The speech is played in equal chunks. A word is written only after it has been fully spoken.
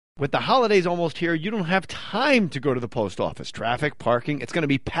With the holidays almost here, you don't have time to go to the post office. Traffic, parking, it's going to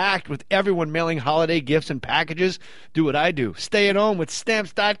be packed with everyone mailing holiday gifts and packages. Do what I do. Stay at home with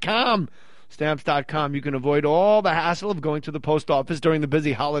Stamps.com. Stamps.com, you can avoid all the hassle of going to the post office during the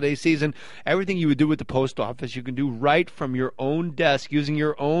busy holiday season. Everything you would do with the post office, you can do right from your own desk using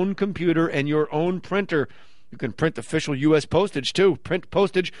your own computer and your own printer. You can print official U.S. postage, too. Print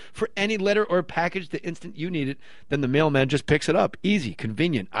postage for any letter or package the instant you need it. Then the mailman just picks it up. Easy,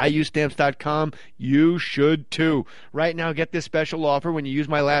 convenient. I use Stamps.com. You should, too. Right now, get this special offer when you use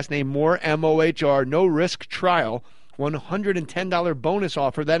my last name, Mohr, M-O-H-R, no-risk trial. $110 bonus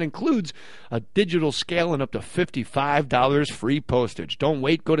offer that includes a digital scale and up to $55 free postage. Don't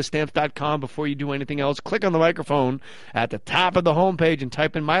wait. Go to Stamps.com before you do anything else. Click on the microphone at the top of the homepage and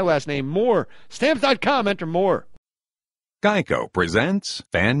type in my last name, Mohr. Stamps.com. Enter Mohr. Geico presents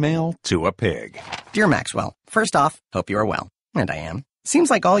Fan Mail to a Pig. Dear Maxwell, first off, hope you are well. And I am. Seems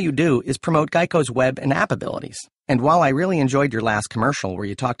like all you do is promote Geico's web and app abilities. And while I really enjoyed your last commercial where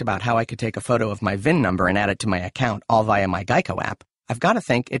you talked about how I could take a photo of my VIN number and add it to my account all via my Geico app, I've got to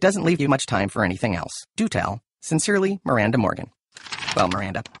think it doesn't leave you much time for anything else. Do tell. Sincerely, Miranda Morgan. Well,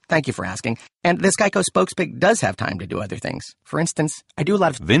 Miranda, thank you for asking. And this Geico spokespig does have time to do other things. For instance, I do a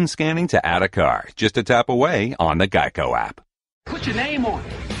lot of VIN scanning to add a car. Just a tap away on the Geico app. Put your name on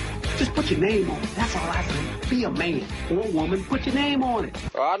it. Just put your name on it. That's all I say. Be a man or a woman. Put your name on it.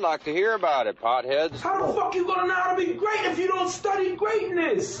 Well, I'd like to hear about it, potheads. How the fuck you gonna know how to be great if you don't study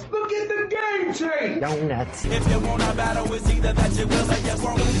greatness? Look at the game change. donuts. If you want a battle, it's either that you will or you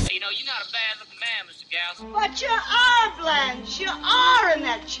won't. You know, you're not a bad-looking man, Mr. Gals. But you are, Blanche. You are in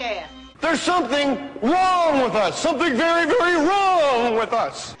that chair. There's something wrong with us. Something very, very wrong with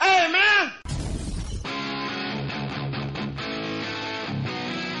us. Hey, man.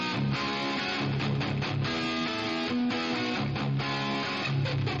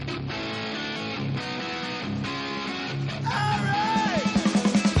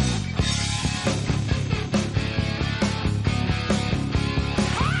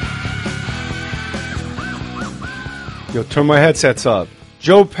 Yo, turn my headsets up.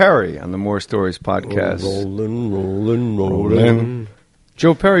 Joe Perry on the More Stories podcast. Rolling.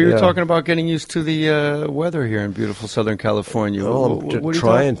 Joe Perry, you're talking about getting used to the weather here in beautiful Southern California. Well, I'm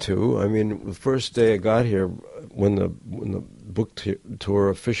trying to. I mean, the first day I got here, when the book tour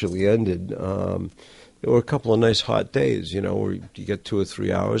officially ended, there were a couple of nice hot days, you know, where you get 2 or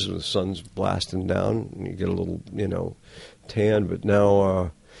 3 hours and the sun's blasting down and you get a little, you know, tan. But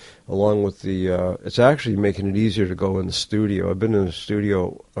now, along with the, it's actually making it easier to go in the studio. I've been in the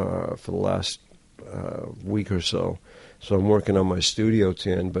studio for the last week or so. So I'm working on my studio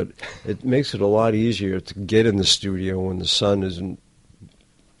tan, but it makes it a lot easier to get in the studio when the sun isn't,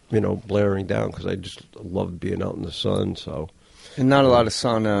 you know, blaring down, because I just love being out in the sun. So, and not a lot of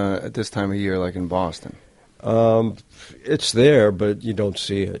sun at this time of year, like in Boston. It's there, but you don't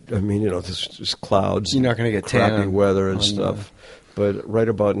see it. I mean, you know, there's clouds. You're not going to get crappy tan weather and stuff. But right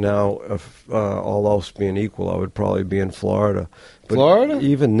about now, if all else being equal, I would probably be in Florida. But Florida?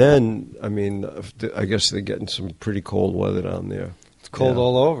 Even then, I mean, I guess they're getting some pretty cold weather down there. It's cold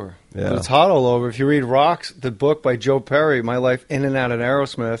all over. Yeah. But it's hot all over. If you read Rocks, the book by Joe Perry, My Life In and Out at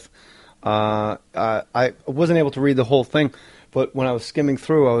Aerosmith, I wasn't able to read the whole thing, but when I was skimming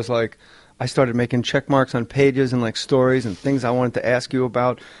through, I was like, I started making check marks on pages and like stories and things I wanted to ask you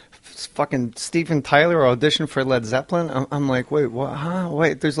about. Fucking Steven Tyler auditioned for Led Zeppelin. I'm like, wait, what? Huh?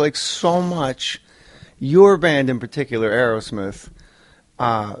 Wait, there's like so much. Your band in particular, Aerosmith.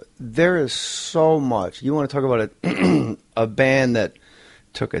 There is so much. You want to talk about a band that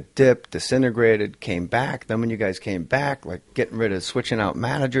took a dip, disintegrated, came back. Then when you guys came back, like getting rid of, switching out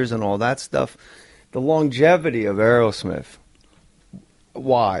managers and all that stuff. The longevity of Aerosmith.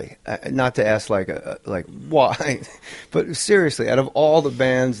 Why? Not to ask like why, but seriously, out of all the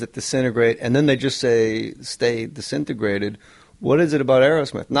bands that disintegrate and then they just say stay disintegrated, what is it about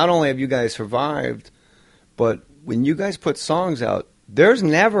Aerosmith? Not only have you guys survived, but when you guys put songs out, there's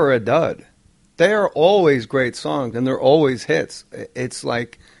never a dud. They are always great songs and they're always hits. It's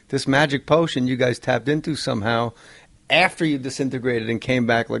like this magic potion you guys tapped into somehow after you disintegrated and came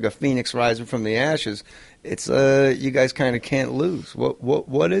back like a phoenix rising from the ashes. It's you guys kind of can't lose.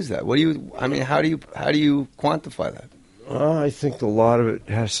 What is that? What do you? I mean, how do you quantify that? I think a lot of it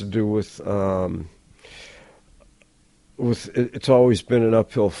has to do with it's always been an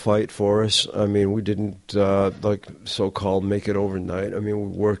uphill fight for us. I mean, we didn't like so-called make it overnight. I mean, we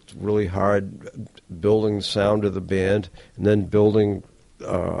worked really hard building the sound of the band and then building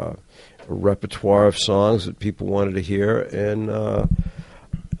a repertoire of songs that people wanted to hear. And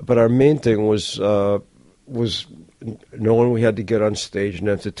but our main thing was knowing we had to get on stage and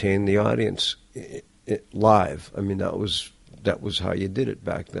entertain the audience live. I mean, that was how you did it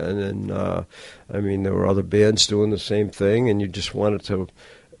back then. And I mean, there were other bands doing the same thing, and you just wanted to,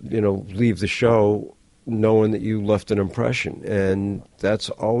 leave the show knowing that you left an impression. And that's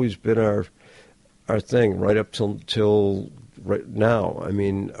always been our thing right up till right now. I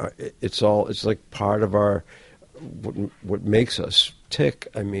mean, it's like part of what makes us tick.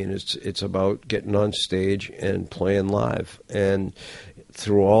 I mean, it's about getting on stage and playing live, and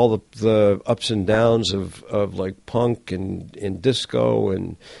through all the ups and downs of like punk and disco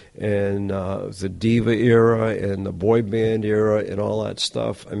and the diva era and the boy band era and all that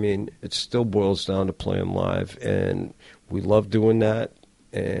stuff. I mean, it still boils down to playing live, and we love doing that.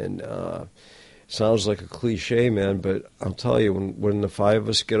 And sounds like a cliche, man, but I'll tell you, when the five of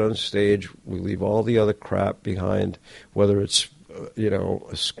us get on stage, we leave all the other crap behind, whether it's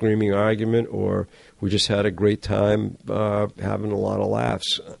a screaming argument or we just had a great time having a lot of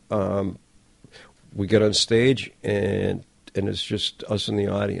laughs. We get on stage and it's just us in the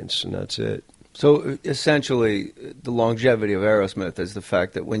audience, and that's it. So essentially, the longevity of Aerosmith is the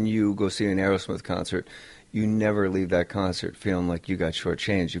fact that when you go see an Aerosmith concert, you never leave that concert feeling like you got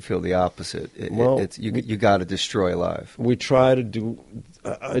shortchanged. You feel the opposite. You got to destroy live. We try to do.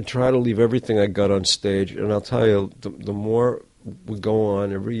 I try to leave everything I got on stage, and I'll tell you, the more we go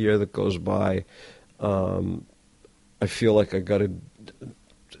on, every year that goes by, I feel like I got to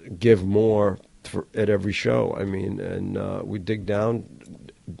give more at every show. I mean, and we dig down.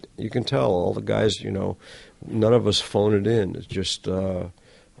 You can tell all the guys. None of us phone it in. It's just.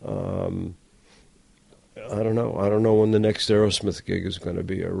 I don't know. I don't know when the next Aerosmith gig is going to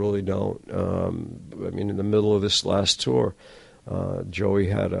be. I really don't. I mean, in the middle of this last tour, Joey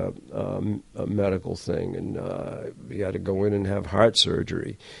had a medical thing, and he had to go in and have heart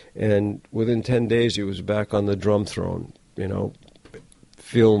surgery. And within 10 days, he was back on the drum throne,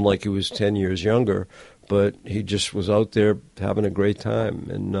 feeling like he was 10 years younger. But he just was out there having a great time.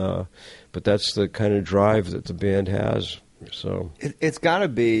 And but that's the kind of drive that the band has. So it's got to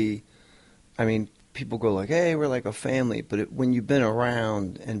be, I mean, people go like, hey, we're like a family. But when you've been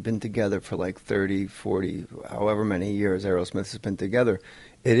around and been together for like 30, 40, however many years Aerosmith has been together,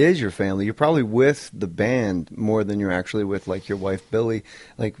 it is your family. You're probably with the band more than you're actually with like your wife, Billy.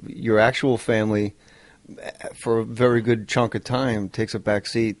 Like your actual family, for a very good chunk of time, takes a back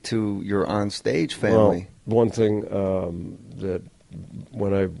seat to your on-stage family. Well, one thing that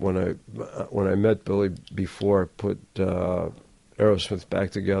when I met Billy before I put Aerosmith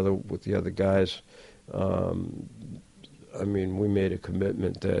back together with the other guys, I mean, we made a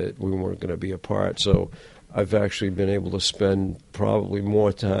commitment that we weren't going to be apart. So I've actually been able to spend probably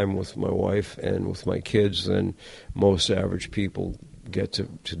more time with my wife and with my kids than most average people get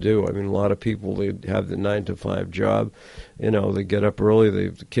to do. I mean, a lot of people, they have the 9-to-5 job. They get up early,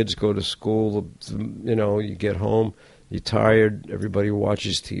 the kids go to school, you get home, you're tired, everybody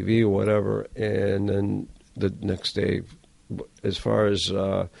watches TV or whatever, and then the next day, as far as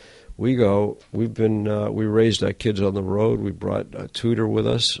we go, we raised our kids on the road. We brought a tutor with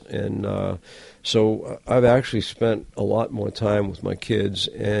us, and so I've actually spent a lot more time with my kids.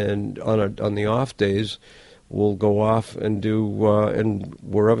 And on the off days, we'll go off and do and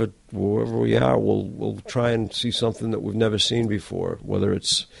wherever we are, we'll try and see something that we've never seen before, whether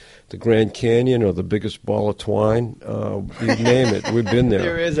it's the Grand Canyon or the biggest ball of twine. You name it, we've been there.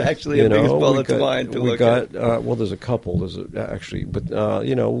 There is actually a biggest ball of twine to look at. Well, there's a couple. But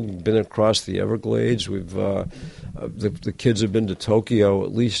we've been across the Everglades. We've the kids have been to Tokyo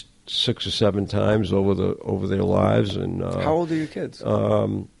at least 6 or 7 times over their lives. And how old are your kids?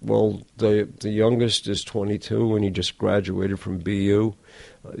 Well, the youngest is 22, and he just graduated from BU.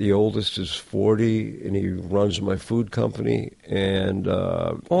 The oldest is 40, and he runs my food company. And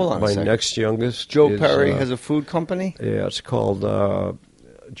hold on my a second. next youngest, Joe Perry has a food company? Yeah, it's called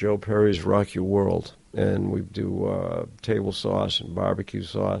Joe Perry's Rock Your World, and we do table sauce and barbecue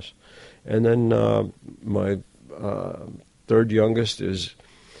sauce. And then my third youngest is,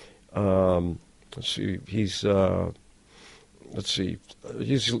 he's his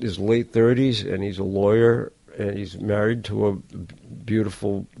late 30s, and he's a lawyer, and he's married to a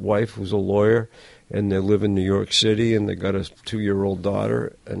beautiful wife who's a lawyer, and they live in New York City, and they got a 2-year-old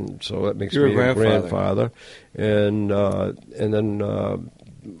daughter, and so that makes me a grandfather. And then my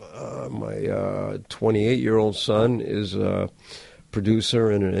 28-year-old son is a producer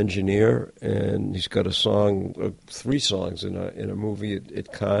and an engineer, and he's got a song, 3 songs in a movie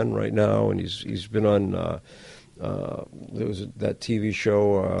at Cannes right now, and he's been on there was that TV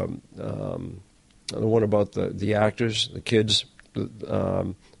show, the one about the actors, the kids,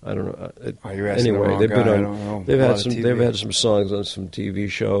 I don't know. Oh, you're asking anyway, the wrong they've been guy. on. I don't know. They've A lot had of some. TV. They've had some songs on some TV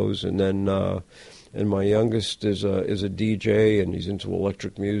shows, and then and my youngest is a DJ, and he's into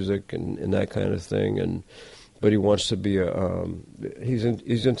electric music and that kind of thing. But he wants to be he's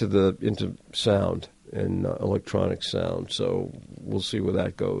into sound and electronic sound. So we'll see where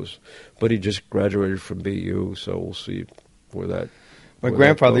that goes. But he just graduated from BU, so we'll see where that. My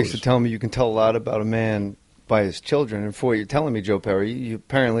grandfather used to tell me you can tell a lot about a man by his children. And for what you're telling me, Joe Perry,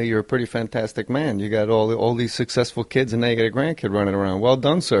 apparently you're a pretty fantastic man. You got all these successful kids, and now you got a grandkid running around. Well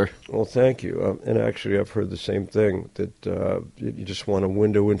done, sir. Well, thank you. And actually, I've heard the same thing, that you just want a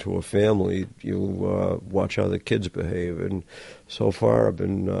window into a family. You watch how the kids behave. And so far, I've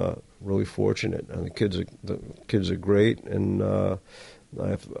been really fortunate. And the kids are great, and I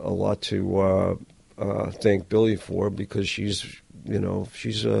have a lot to thank Billy for, because she's an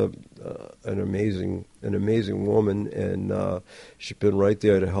amazing woman, and she's been right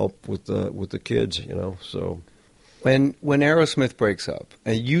there to help with the kids. So when Aerosmith breaks up,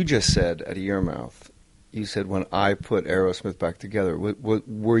 and you just said out of your mouth, you said when I put Aerosmith back together,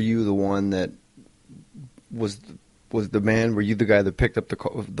 were you the one that was the man? Were you the guy that picked up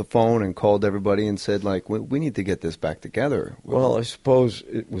the phone and called everybody and said, like, we need to get this back together? Well, I suppose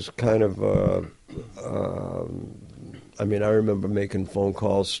it was kind of. I remember making phone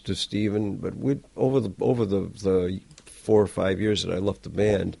calls to Steven, but over the 4 or 5 years that I left the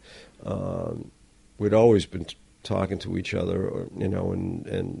band, we'd always been talking to each other,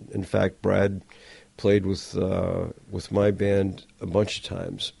 and in fact, Brad played with my band a bunch of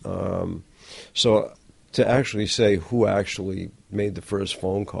times. So to actually say who actually made the first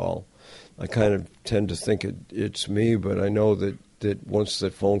phone call, I kind of tend to think it's me, but I know that once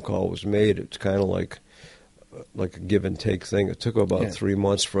that phone call was made, it's kind of like a give and take thing. It took about 3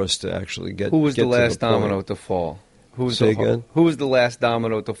 months for us to actually get. Who was get the last to the domino point. to fall? Who was Say again? Who was the last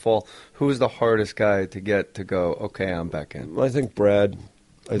domino to fall? Who was the hardest guy to get to go, okay, I'm back in? I think Brad.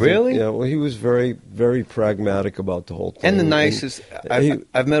 Really? Yeah. Well, he was very, very pragmatic about the whole thing. And the nicest.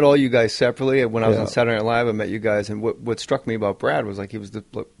 I've met all you guys separately. When I was on Saturday Night Live, I met you guys, and what struck me about Brad was like he was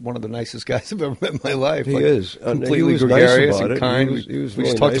one of the nicest guys I've ever met in my life. He like, is completely nice gregarious about and it. kind. He was we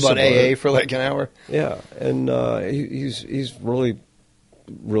really just talked nice about AA it. for like an hour. Yeah, and he's really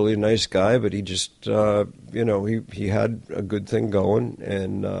a nice guy, but he just he had a good thing going,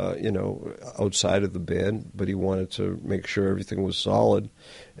 and outside of the band, but he wanted to make sure everything was solid,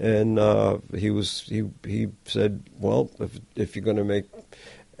 and he said, well, if you're going to make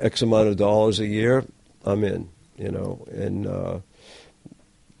X amount of dollars a year, I'm in, and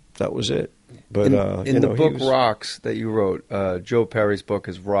that was it. But in the book Rocks that you wrote, Joe Perry's book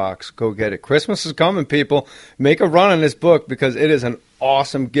is Rocks. Go get it. Christmas is coming, people. Make a run on this book because it is an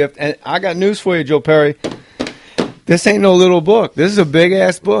awesome gift. And I got news for you, Joe Perry. This ain't no little book. This is a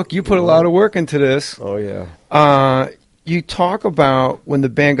big-ass book. You put a lot of work into this. Oh, yeah. You talk about when the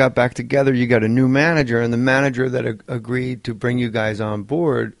band got back together, you got a new manager, and the manager that agreed to bring you guys on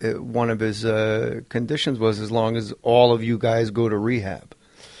board, one of his conditions was as long as all of you guys go to rehab.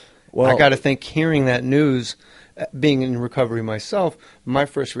 Well, I got to think, hearing that news, being in recovery myself, my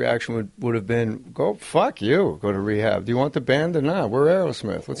first reaction would have been, go, fuck you, go to rehab. Do you want the band or not? We're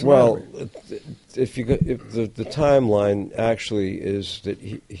Aerosmith. What's the matter? If the timeline actually is that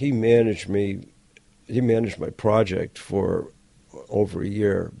he managed my project for over a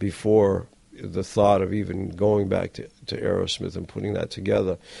year before the thought of even going back to Aerosmith and putting that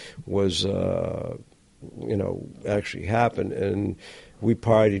together was, actually happened. And we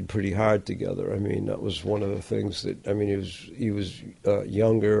partied pretty hard together. I mean, that was one of the things that, he was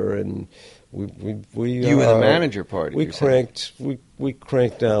younger, and we you and the manager party. We cranked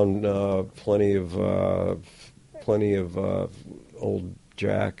down plenty of old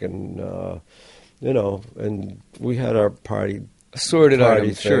Jack, and and we had our party sorted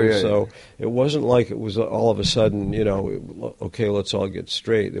out. Sure, so it wasn't like it was all of a sudden, okay, let's all get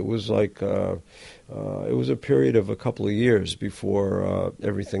straight. It was like it was a period of a couple of years before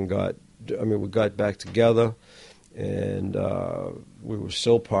everything we got back together, and we were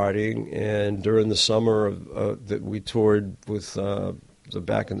still partying. And during the summer that we toured with the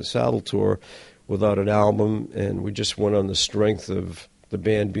Back in the Saddle tour without an album, and we just went on the strength of the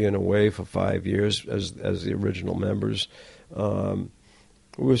band being away for 5 years as the original members.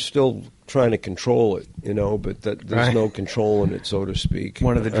 We were still trying to control it, but there's no control in it, so to speak.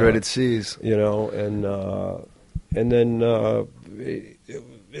 One of the dreaded C's. And then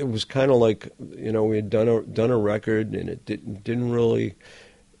it was kind of like, we had done a record, and it didn't really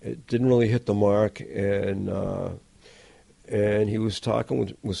hit the mark, and he was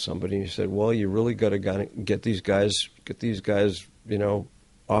talking with somebody, and he said, well, you really got to get these guys get these guys,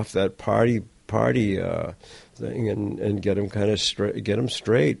 off that party thing and get them kind of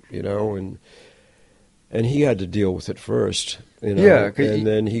straight, and he had to deal with it first, Yeah, and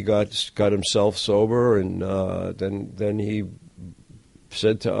then he got himself sober, and then he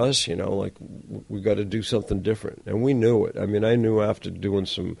said to us, like, we got to do something different, and we knew it. I mean, I knew after doing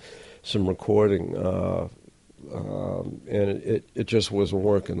some recording, and it just wasn't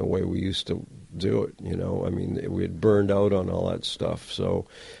working the way we used to do it. I mean, we had burned out on all that stuff, so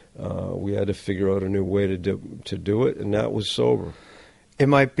we had to figure out a new way to do it, and that was sober. It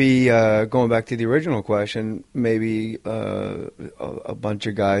might be, going back to the original question, maybe a bunch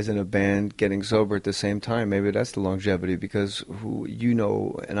of guys in a band getting sober at the same time. Maybe that's the longevity, because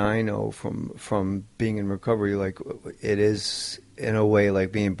and I know from being in recovery, like, it is in a way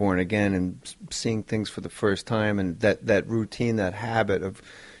like being born again and seeing things for the first time, and that routine, that habit of,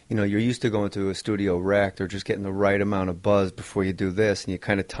 you're used to going to a studio wrecked or just getting the right amount of buzz before you do this, and you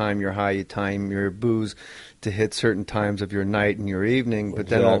kind of time your high, you time your booze to hit certain times of your night and your evening, but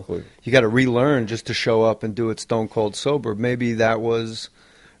exactly. Then you got to relearn just to show up and do it stone cold sober. Maybe that was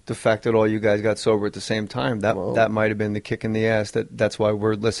the fact that all you guys got sober at the same time. That might have been the kick in the ass. That's why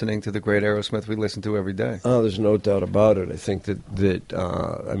we're listening to the great Aerosmith we listen to every day. Oh, there's no doubt about it. I think that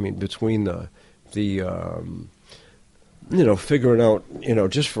I mean, between the figuring out,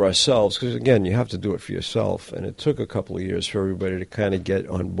 just for ourselves, because, again, you have to do it for yourself. And it took a couple of years for everybody to kind of get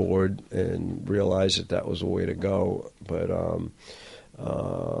on board and realize that was the way to go. But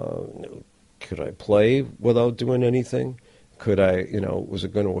could I play without doing anything? Could I, was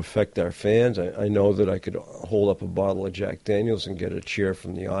it going to affect our fans? I know that I could hold up a bottle of Jack Daniels and get a cheer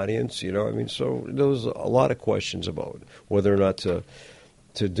from the audience, so there was a lot of questions about whether or not to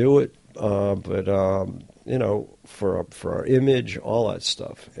do it. But for our image, all that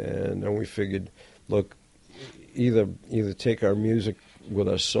stuff. And then we figured, look, either take our music with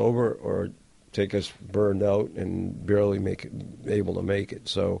us sober or take us burned out and barely able to make it.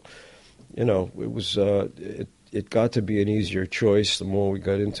 So, it was it got to be an easier choice the more we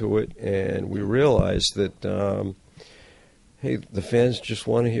got into it, and we realized that hey, the fans just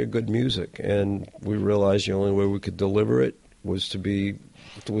want to hear good music, and we realized the only way we could deliver it was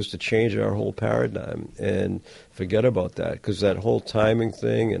to change our whole paradigm and forget about that, because that whole timing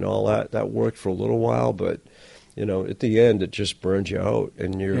thing and all that worked for a little while, but at the end it just burns you out,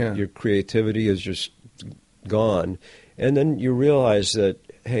 and your creativity is just gone. And then you realize that,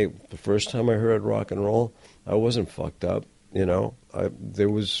 hey, the first time I heard rock and roll, I wasn't fucked up. I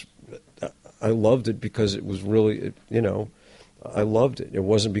loved it because it was really, I loved it. It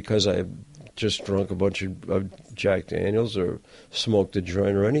wasn't because I just drunk a bunch of Jack Daniels or smoked a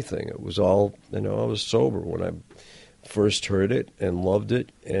joint or anything. It was all, I was sober when I first heard it and loved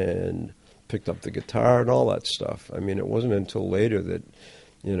it and picked up the guitar and all that stuff. I mean, it wasn't until later that,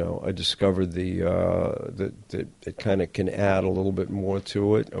 I discovered that it kind of can add a little bit more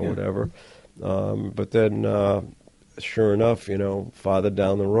to it or whatever. But then, sure enough, farther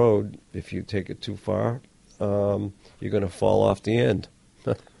down the road, if you take it too far, you're going to fall off the end.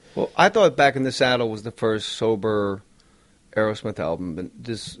 Well, I thought Back in the Saddle was the first sober Aerosmith album, but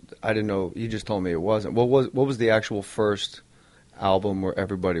I didn't know. You just told me it wasn't. What was the actual first album where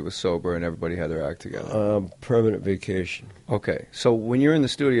everybody was sober and everybody had their act together? Permanent Vacation. Okay, so when you're in the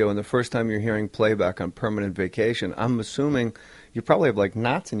studio and the first time you're hearing playback on Permanent Vacation, I'm assuming you probably have like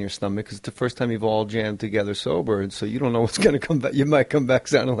knots in your stomach because it's the first time you've all jammed together sober, and so you don't know what's going to come back. You might come back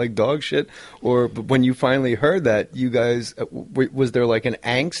sounding like dog shit, but when you finally heard that, you guys, was there like an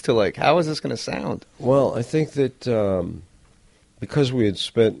angst to like, how is this going to sound? Well, I think that because we had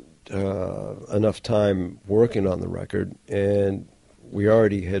spent enough time working on the record, and we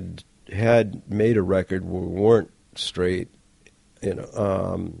already had made a record where we weren't straight,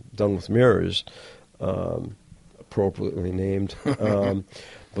 Done with Mirrors, appropriately named, but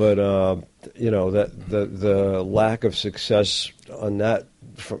that the lack of success on that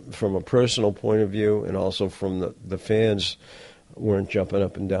from a personal point of view, and also from the fans weren't jumping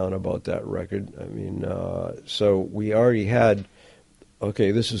up and down about that record. I mean, so we already had,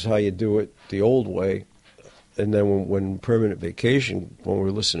 okay, this is how you do it the old way. And then when Permanent Vacation, when we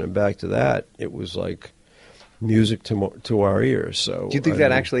were listening back to that, it was like music to our ears. So do you think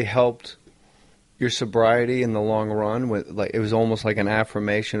that actually helped your sobriety in the long run? It was almost like an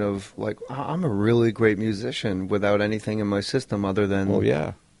affirmation of like, I'm a really great musician without anything in my system other than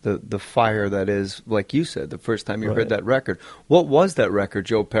the fire that is, like you said, the first time you heard that record. What was that record,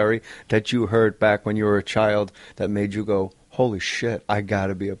 Joe Perry, that you heard back when you were a child that made you go, holy shit, I got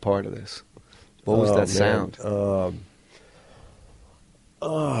to be a part of this? What was that sound?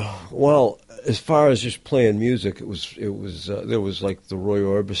 Well, as far as just playing music, it was there was like the Roy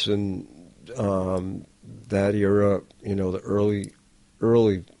Orbison, that era, the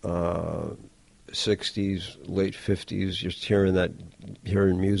early 60s, late 50s, just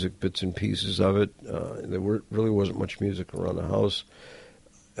hearing music, bits and pieces of it. There really wasn't much music around the house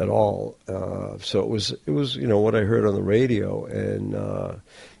at all. So it was what I heard on the radio, and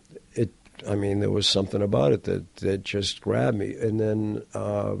there was something about it that just grabbed me. And then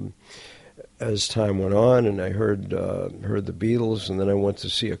as time went on, and I heard the Beatles, and then I went to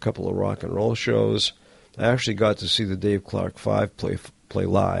see a couple of rock and roll shows. I actually got to see the Dave Clark Five play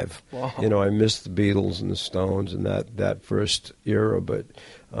live. Wow. I missed the Beatles and the Stones and that first era, but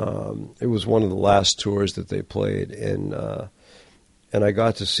it was one of the last tours that they played, and I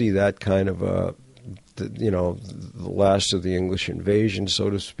got to see that kind of the last of the English invasion, so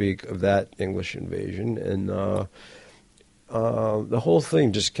to speak, of that English invasion, and the whole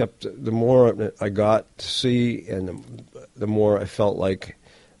thing just kept. The more I got to see, and the more I felt like,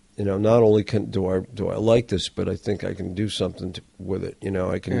 not only do I like this, but I think I can do something with it.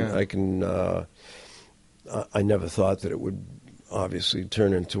 I never thought that it would obviously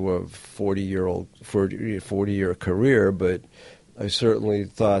turn into a 40-year career, but I certainly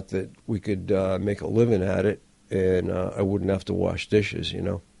thought that we could make a living at it, and I wouldn't have to wash dishes.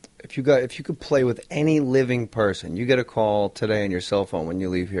 If you could play with any living person, you get a call today on your cell phone when you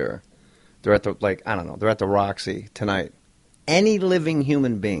leave here. They're at they're at the Roxy tonight. Any living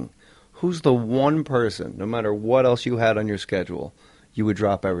human being, who's the one person, no matter what else you had on your schedule, you would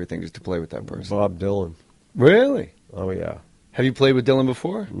drop everything just to play with that person? Bob Dylan. Really? Oh, yeah. Have you played with Dylan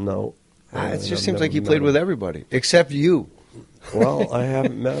before? No. It just seems like you played with everybody, except you. Well, I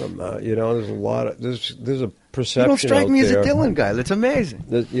haven't met him. There's a lot of there's a perception. You don't strike me as a there. Dylan guy. That's amazing.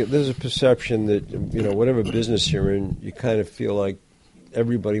 There's a perception that whatever business you're in, you kind of feel like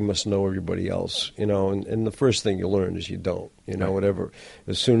everybody must know everybody else. And the first thing you learn is you don't. Whatever.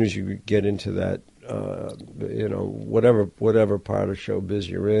 As soon as you get into that, whatever part of showbiz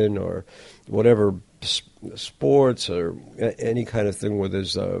you're in, or whatever sports or any kind of thing where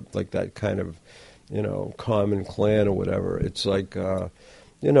there's like that kind of common clan or whatever. It's like,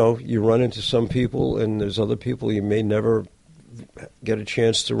 you run into some people, and there's other people you may never get a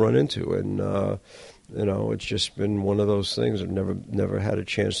chance to run into. And, it's just been one of those things. I've never had a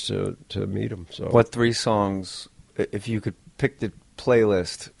chance to meet them. So, what 3 songs, if you could pick the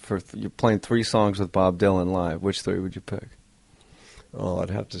playlist you're playing 3 songs with Bob Dylan live, which 3 would you pick? Oh, I'd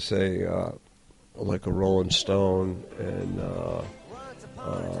have to say, like a Rolling Stone, and,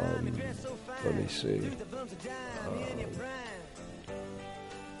 let me see.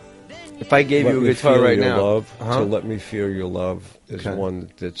 If I gave you a guitar right now, so Let Me Feel Your Love is one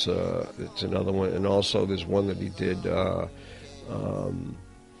that's it's another one, and also there's one that he did,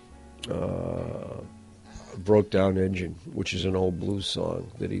 Broke Down Engine, which is an old blues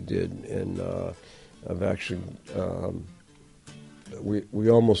song that he did, and I've actually we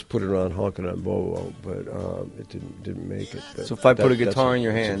almost put it on Honkin' on Bobo, but it didn't make it. But so if I put a guitar in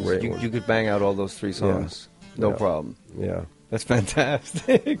your hands, you could bang out all those 3 songs, no problem. Yeah, that's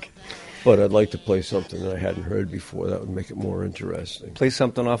fantastic. But I'd like to play something that I hadn't heard before. That would make it more interesting. Play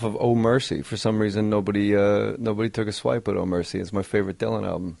something off of Oh Mercy. For some reason, nobody took a swipe at Oh Mercy. It's my favorite Dylan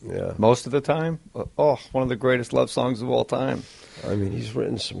album. Yeah. Most of the time, one of the greatest love songs of all time. I mean, he's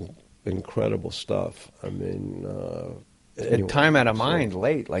written some incredible stuff. I mean, anyway, Time Out of Mind,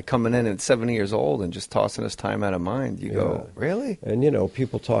 late, like coming in at 70 years old and just tossing his Time Out of Mind. You go, really? And,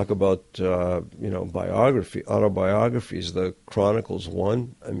 people talk about, autobiographies. The Chronicles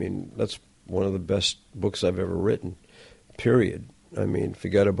one, I mean, that's one of the best books I've ever written, period. I mean,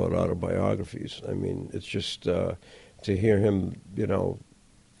 forget about autobiographies. I mean, it's just to hear him,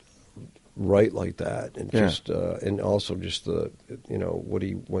 write like that, and just and also just the what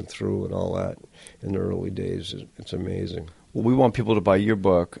he went through and all that in the early days. It's amazing. Well, we want people to buy your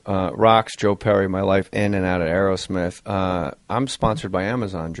book, Rocks, Joe Perry, My Life In and Out of Aerosmith. I'm sponsored by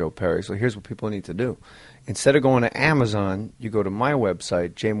Amazon, Joe Perry, so here's what people need to do. Instead of going to Amazon, you go to my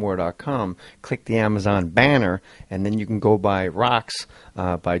website, jaymohr.com, click the Amazon banner, and then you can go buy Rocks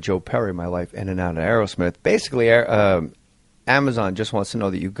by Joe Perry, My Life In and Out of Aerosmith. Basically, Amazon just wants to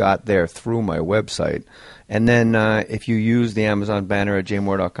know that you got there through my website. And then if you use the Amazon banner at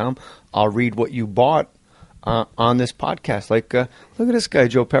jaymohr.com, I'll read what you bought on this podcast. Like, look at this guy,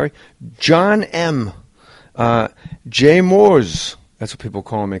 Joe Perry. John M. Jay Mohr's. That's what people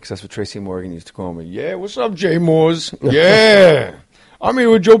call me, because that's what Tracy Morgan used to call me. Yeah, what's up, Jay Mohr's? Yeah. I'm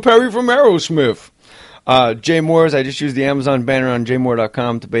here with Joe Perry from Aerosmith. Jay Mohr's, I just used the Amazon banner on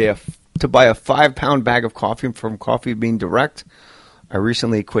jaymohr.com to buy a 5-pound bag of coffee from Coffee Bean Direct. I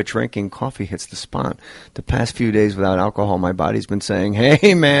recently quit drinking. Coffee hits the spot. The past few days without alcohol, my body's been saying,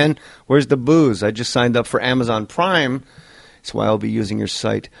 hey, man, where's the booze? I just signed up for Amazon Prime. That's why I'll be using your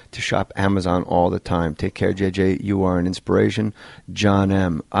site to shop Amazon all the time. Take care, JJ. You are an inspiration. John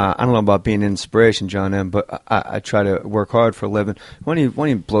M. I don't know about being an inspiration, John M., but I try to work hard for a living. Why don't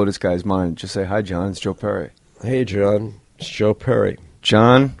you blow this guy's mind? Just say, hi, John. It's Joe Perry. Hey, John. It's Joe Perry.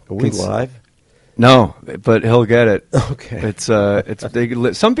 John. Are we live? No, but he'll get it. Okay. It's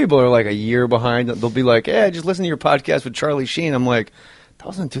some people are like a year behind. They'll be like, "Yeah, just listen to your podcast with Charlie Sheen." I'm like, that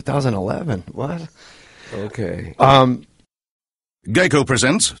was in 2011. What? Okay. Geico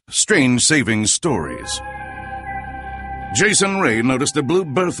presents Strange Savings Stories. Jason Ray noticed a blue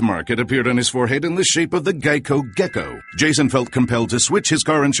birthmark had appeared on his forehead in the shape of the Geico gecko. Jason felt compelled to switch his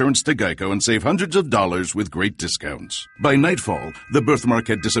car insurance to Geico and save hundreds of dollars with great discounts. By nightfall, the birthmark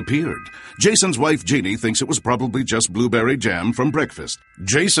had disappeared. Jason's wife, Jeannie, thinks it was probably just blueberry jam from breakfast.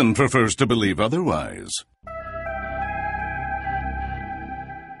 Jason prefers to believe otherwise.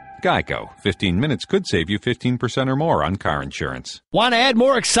 Geico. 15 minutes could save you 15% or more on car insurance. Want to add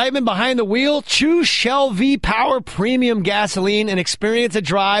more excitement behind the wheel? Choose Shell V-Power Premium Gasoline and experience a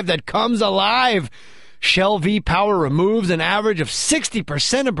drive that comes alive. Shell V-Power removes an average of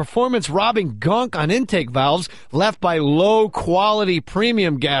 60% of performance-robbing gunk on intake valves left by low-quality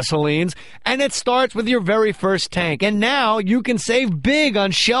premium gasolines, and it starts with your very first tank. And now you can save big on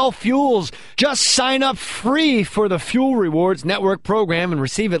Shell fuels. Just sign up free for the Fuel Rewards Network program and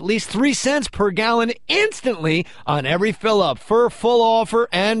receive at least 3 cents per gallon instantly on every fill-up. For full offer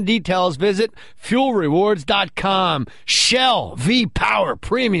and details, visit fuelrewards.com. Shell V-Power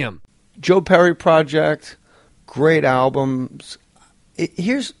Premium. Joe Perry Project, great albums.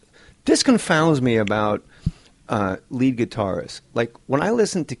 This confounds me about lead guitarists. Like when I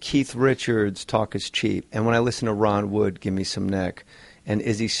listen to Keith Richards, Talk Is Cheap, and when I listen to Ron Wood, Give Me Some Neck, and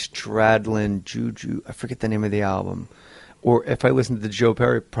Izzy Stradlin, Juju, I forget the name of the album, or if I listen to the Joe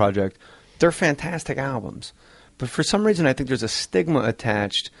Perry Project, they're fantastic albums. But for some reason, I think there's a stigma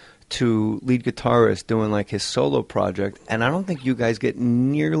attached to lead guitarist doing like his solo project, and I don't think you guys get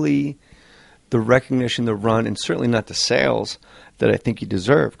nearly the recognition, the run, and certainly not the sales that I think you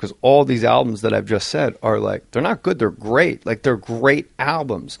deserve, because all these albums that I've just said are like, they're not good, they're great. Like, they're great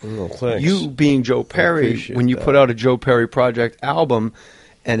albums. Oh, thanks. You being Joe Perry, when you put out a Joe Perry Project album,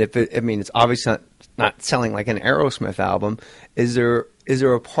 and it's obviously not selling like an Aerosmith album, is there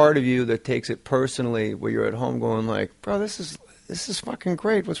a part of you that takes it personally where you're at home going like, bro, this is fucking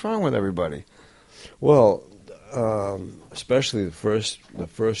great. What's wrong with everybody? Well, especially the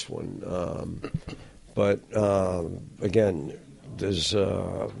first one. But again, there's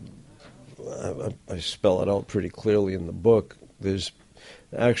I spell it out pretty clearly in the book. There's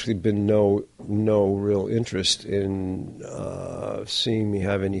actually been no real interest in seeing me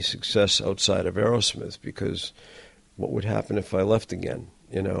have any success outside of Aerosmith, because what would happen if I left again?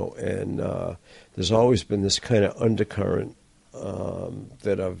 And there's always been this kind of undercurrent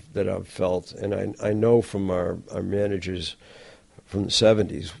that I've felt, and I know from our managers from the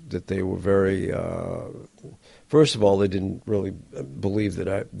 70s that they were very. First of all, they didn't really believe that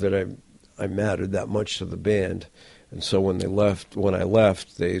I mattered that much to the band, and so when I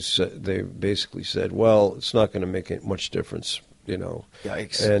left, they basically said, "Well, it's not going to make much difference."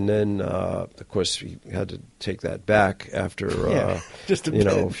 Yikes. And then, of course, we had to take that back after, just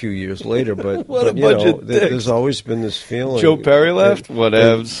a few years later. But, what a bunch of dicks. There's always been this feeling. Joe Perry left?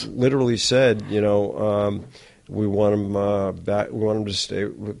 Whatevs. Literally said, we want him back. We want him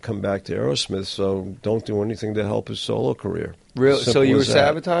to come back to Aerosmith. So don't do anything to help his solo career. Really? So you were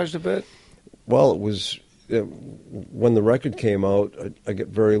sabotaged a bit? Well, it was. When the record came out, I get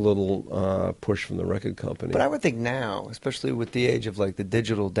very little push from the record company. But I would think now, especially with the age of like the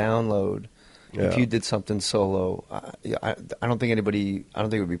digital download, if you did something solo, I don't think it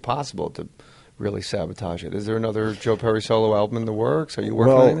would be possible to really sabotage it. Is there another Joe Perry solo album in the works? Are you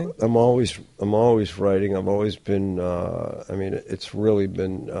working on anything? I'm always writing. I've always been. It's really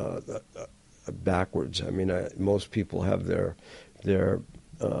been backwards. Most people have their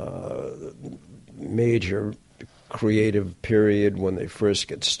major creative period when they first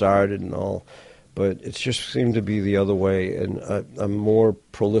get started and all, but it's just seemed to be the other way, and I'm more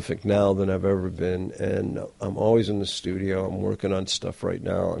prolific now than I've ever been, and I'm always in the studio. I'm working on stuff right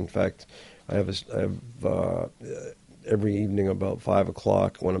now. In fact, I have every evening about 5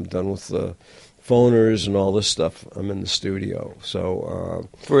 o'clock when I'm done with the phoners and all this stuff, I'm in the studio. So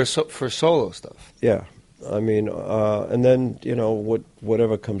for solo stuff. Yeah. And then,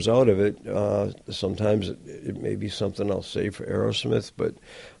 whatever comes out of it, sometimes it may be something I'll say for Aerosmith,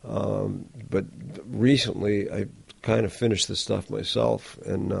 but recently I kind of finish the stuff myself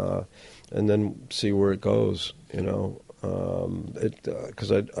and then see where it goes. You know,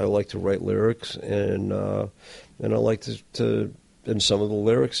 because I like to write lyrics and I like to and some of the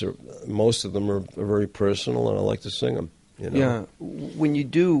lyrics most of them are very personal, and I like to sing them. You know? Yeah, when you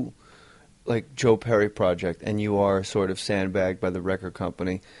do like Joe Perry project and you are sort of sandbagged by the record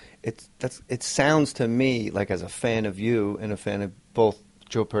company, it sounds to me like, as a fan of you and a fan of both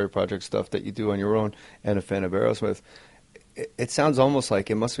Joe Perry project stuff that you do on your own and a fan of Aerosmith, it sounds almost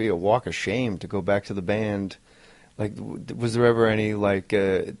like it must be a walk of shame to go back to the band. Like, was there ever any, like,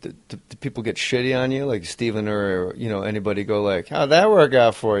 did people get shitty on you? Like, Steven or, you know, anybody go like, how'd that work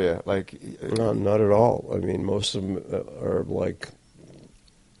out for you? Like, no, not at all. I mean, most of them are like,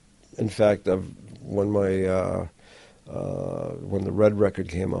 in fact, when the Red record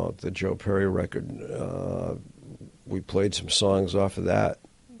came out, the Joe Perry record, we played some songs off of that,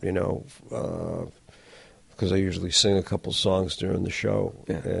 you know, because I usually sing a couple songs during the show.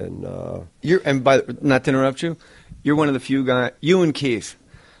 Yeah. And not to interrupt you, you're one of the few guys. You and Keith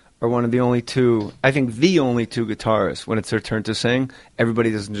are one of the only two. I think the only two guitarists. When it's their turn to sing, everybody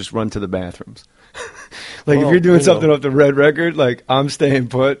doesn't just run to the bathrooms. Like, if you're doing something off the Red record, like, I'm staying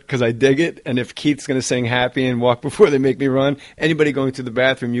put because I dig it. And if Keith's going to sing Happy and Walk Before They Make Me Run, anybody going to the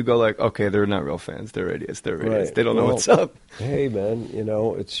bathroom, you go like, okay, they're not real fans. They're idiots. They're idiots. Right. They don't know what's up. Hey, man, you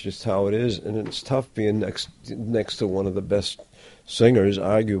know, it's just how it is. And it's tough being next to one of the best singers,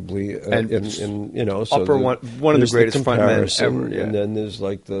 arguably. And you know, so one of the greatest frontmen ever. Yeah. And then there's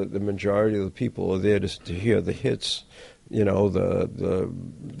like the majority of the people are there to hear the hits. You know,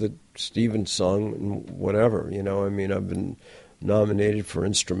 the Steven song and whatever. You know, I mean, I've been nominated for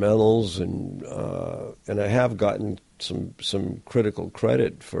instrumentals, and I have gotten some critical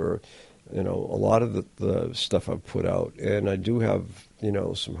credit for, you know, a lot of the stuff I've put out, and I do have, you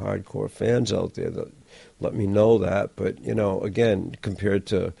know, some hardcore fans out there that let me know that. But, you know, again, compared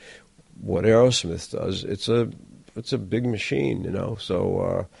to what Aerosmith does, it's a big machine. You know,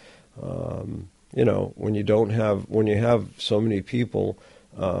 so. You know, when you have so many people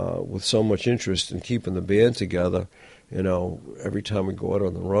with so much interest in keeping the band together, you know, every time we go out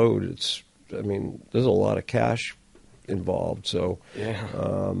on the road, there's a lot of cash involved. So, yeah.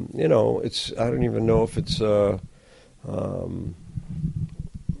 You know, I don't even know if it's, I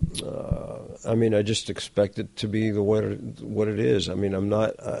mean, I just expect it to be what it is. I mean, I'm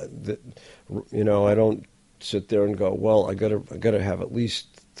not, you know, I don't sit there and go, well, I gotta have at least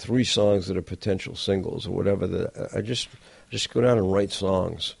 3 songs that are potential singles or whatever. I just go down and write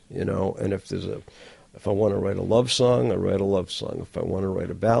songs, you know. And if I want to write a love song, I write a love song. If I want to write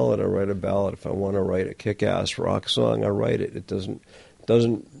a ballad, I write a ballad. If I want to write a kick-ass rock song, I write it. It doesn't.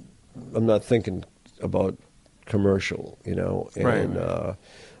 I'm not thinking about commercial, you know. And right.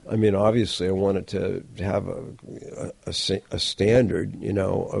 I mean, obviously, I wanted to have a standard, you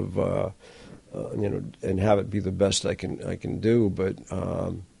know, of. You know, and have it be the best I can do, but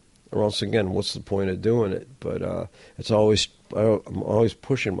or else again, what's the point of doing it? But I'm always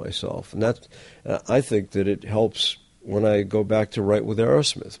pushing myself, and I think that it helps when I go back to write with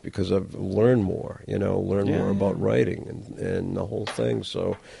Aerosmith because I've learned more, you know, more about writing and the whole thing.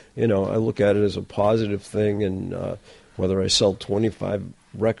 So, you know, I look at it as a positive thing, and whether I sell 25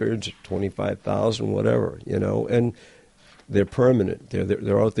 records, 25,000, whatever, you know, and they're permanent.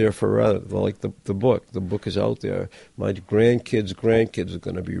 They're out there forever. They're like the book. The book is out there. My grandkids are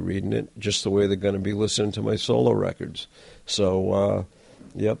going to be reading it just the way they're going to be listening to my solo records. So,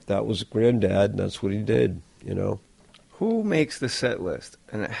 yep, that was Granddad, and that's what he did, you know. Who makes the set list,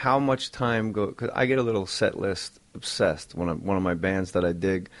 and how much time go? Because I get a little set list obsessed when one of my bands that I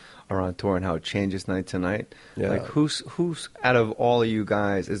dig are on tour and how it changes night to night. Yeah. Like, who's out of all of you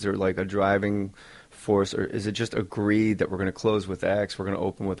guys? Is there like a driving force, or is it just agreed that we're going to close with X, we're going to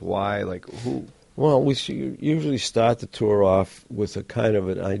open with Y? Like, who? Well, we usually start the tour off with a kind of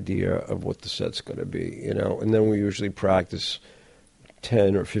an idea of what the set's going to be, you know, and then we usually practice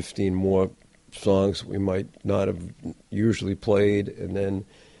 10 or 15 more songs that we might not have usually played, and then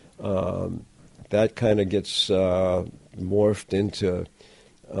that kind of gets morphed into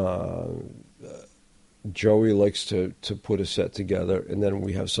Joey likes to put a set together, and then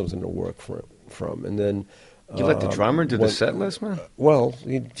we have something to work from, and then you let the drummer do the set list, man. Well,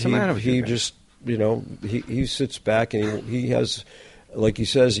 he just, you know, he sits back and he has, like he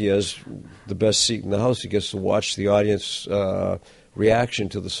says, he has the best seat in the house. He gets to watch the audience reaction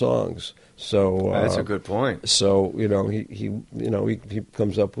to the songs. So that's a good point. So, you know, he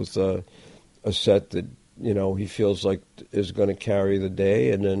comes up with a set that he feels like is going to carry the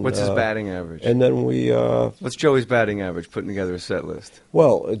day. And then what's his batting average? And then we what's Joey's batting average? Putting together a set list.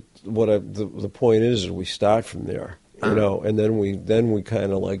 Well, the point is we start from there, and then we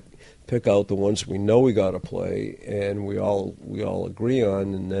kind of like pick out the ones we know we got to play, and we all agree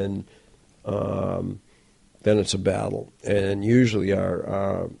on, and then it's a battle. And usually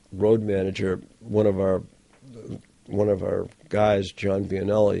our road manager, one of our guys, John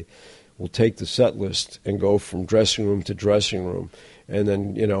Bianelli, will take the set list and go from dressing room to dressing room. And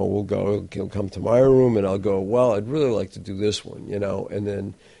then, he'll come to my room and I'll go, well, I'd really like to do this one, and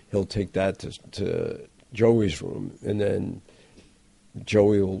then he'll take that to Joey's room. And then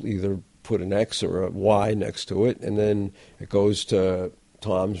Joey will either put an X or a Y next to it, and then it goes to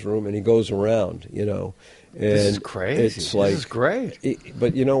Tom's room, and he goes around, And this is crazy. It's like, this is great.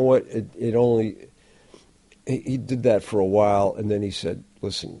 But you know what? He did that for a while, and then he said,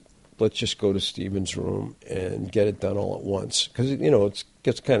 listen, let's just go to Steven's room and get it done all at once. Because, it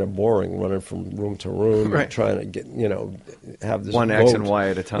gets kind of boring running from room to room and trying to get, have this one vote, X and Y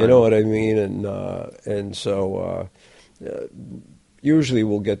at a time. You know what I mean? And so usually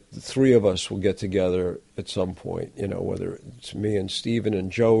the three of us will get together at some point, whether it's me and Steven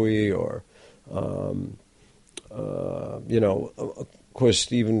and Joey or, of course,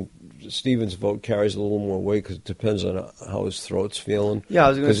 Steven's vote carries a little more weight because it depends on how his throat's feeling. Yeah, I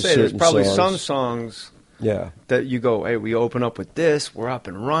was going to say, there's probably some songs that you go, hey, we open up with this, we're up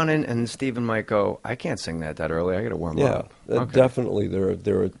and running, and Steven might go, I can't sing that early, I got to warm up. Yeah, definitely.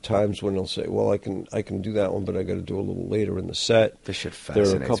 There are times when he'll say, well, I can do that one, but I got to do a little later in the set. This shit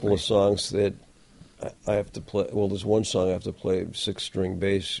fascinates me. There are a couple of songs that I have to play. Well, there's one song I have to play 6-string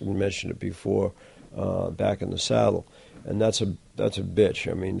bass. We mentioned it before, Back in the Saddle. And that's a bitch.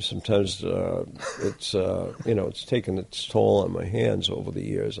 I mean, sometimes it's it's taken its toll on my hands over the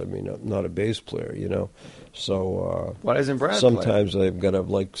years. I mean, I'm not a bass player, so why doesn't Brad sometimes play? I've got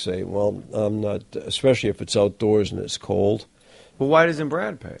to say, well, I'm not, especially if it's outdoors and it's cold. Well, why doesn't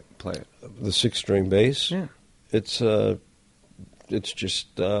Brad play it? The 6-string bass. Yeah, it's just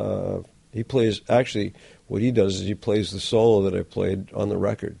he plays. Actually, what he does is he plays the solo that I played on the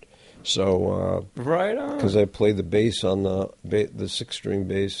record. So right on, because I played the bass on the 6-string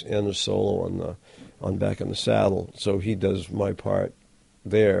bass and the solo on Back in the Saddle. So he does my part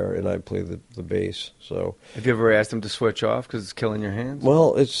there, and I play the bass. So have you ever asked him to switch off because it's killing your hands?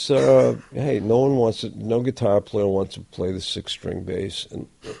 Well, it's hey, no guitar player wants to play the 6-string bass, and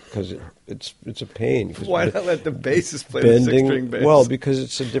because it's a pain. Why not let the bassist play the 6-string bass? Well, because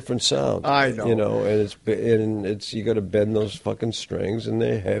it's a different sound. I know. And it's you got to bend those fucking strings, and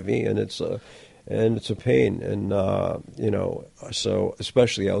they're heavy, and it's a pain, and so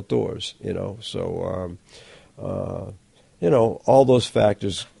especially outdoors, so all those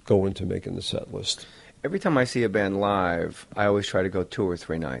factors go into making the set list. Every time I see a band live, I always try to go 2 or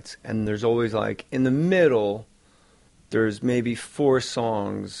 3 nights, and there's always like in the middle. There's maybe 4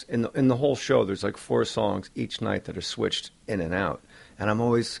 songs in the whole show. There's like 4 songs each night that are switched in and out, and I'm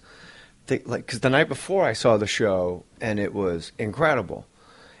always because the night before I saw the show and it was incredible,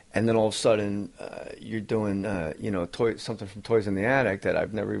 and then all of a sudden you're doing something from Toys in the Attic that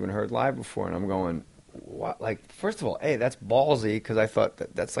I've never even heard live before, and I'm going, what? Like, first of all, hey, that's ballsy because I thought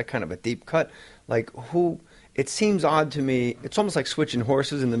that's like kind of a deep cut. Like who? It seems odd to me. It's almost like switching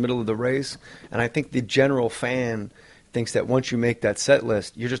horses in the middle of the race, and I think the general fan thinks that once you make that set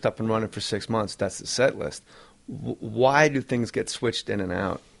list, you're just up and running for 6 months. That's the set list. Why do things get switched in and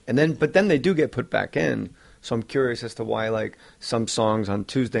out? But then they do get put back in. So I'm curious as to why, like, some songs on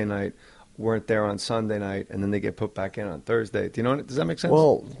Tuesday night weren't there on Sunday night, and then they get put back in on Thursday. Do you know? Does that make sense?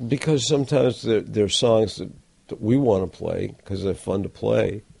 Well, because sometimes they're songs that we want to play because they're fun to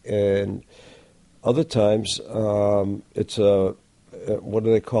play, and other times it's a what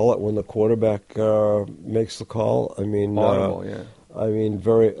do they call it when the quarterback makes the call? I mean, audible, yeah. I mean,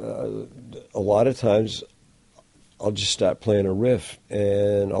 a lot of times I'll just start playing a riff,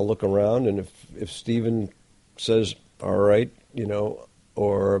 and I'll look around, and if Steven says, all right,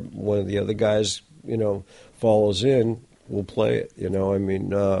 or one of the other guys, follows in, we'll play it. I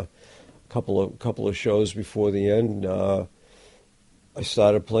mean, a couple of shows before the end, I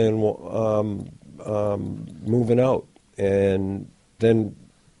started playing Moving Out, and then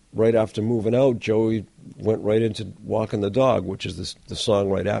right after Moving Out, Joey went right into Walking the Dog, which is the song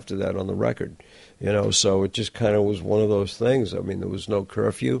right after that on the record. So it just kind of was one of those things. I mean, there was no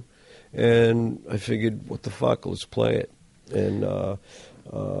curfew, and I figured, what the fuck, let's play it. And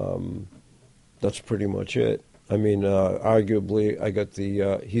that's pretty much it. I mean, arguably, I got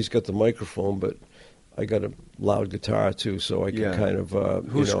he's got the microphone, but I got a loud guitar too, so I can kind of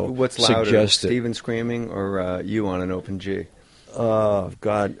what's louder, suggest it. Steven screaming or you on an open G?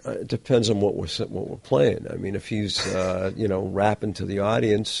 God, it depends on what we're playing. I mean, if he's rapping to the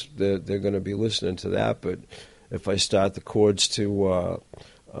audience, they're going to be listening to that. But if I start the chords to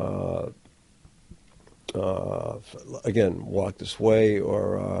again, Walk This Way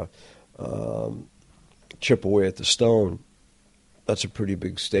or Chip Away at the Stone, that's a pretty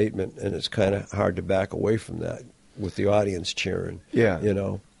big statement, and it's kind of hard to back away from that with the audience cheering. Yeah.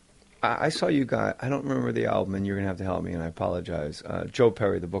 I saw you guys, I don't remember the album, and you're going to have to help me, and I apologize. Joe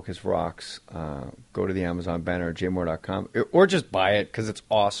Perry, the book is Rocks. Go to the Amazon banner at jaymohr.com, or just buy it because it's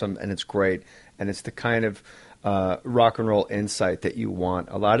awesome and it's great, and it's the kind of rock and roll insight that you want.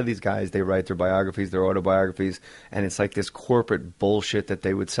 A lot of these guys, they write their biographies, their autobiographies, and it's like this corporate bullshit that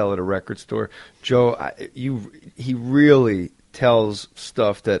they would sell at a record store. Joe, he really tells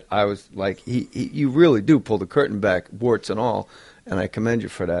stuff that I was like, you really do pull the curtain back, warts and all, and I commend you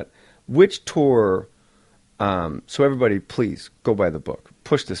for that. Which tour? So everybody, please go buy the book.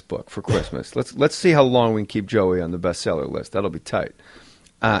 Push this book for Christmas. Let's see how long we can keep Joey on the bestseller list. That'll be tight.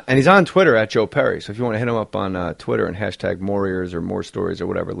 And he's on Twitter at Joe Perry. So if you want to hit him up on Twitter and hashtag More Ears or More Stories or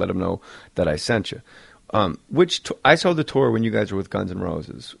whatever, let him know that I sent you. I saw the tour when you guys were with Guns N'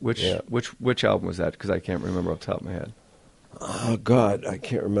 Roses. Which album was that? Because I can't remember off the top of my head. Oh God, I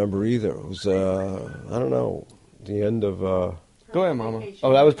can't remember either. It was I don't know, the end of. Go ahead, Mama.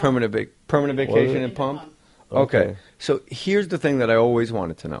 Oh, that was Permanent Vacation and Pump? Okay. So here's the thing that I always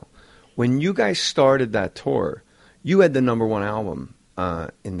wanted to know. When you guys started that tour, you had the #1 album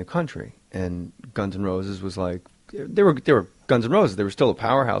in the country, and Guns N' Roses was like, they were Guns N' Roses. They were still a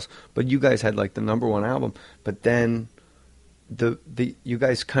powerhouse, but you guys had like the #1 album. But then you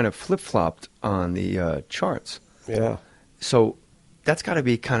guys kind of flip-flopped on the charts. Yeah. So that's got to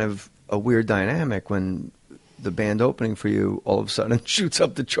be kind of a weird dynamic when the band opening for you all of a sudden shoots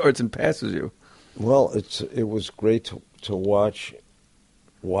up the charts and passes you. Well, it was great to watch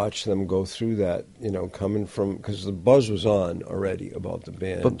them go through that, coming from, because the buzz was on already about the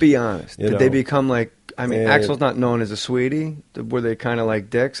band. But be honest, did they become like, I mean, Axl's not known as a sweetie. Were they kind of like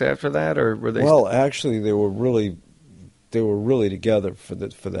dicks after that, or were they? Well, actually, they were really together for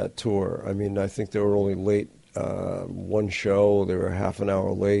that tour. I mean, I think they were only late one show. They were half an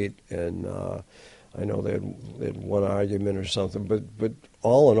hour late, and I know they had one argument or something, but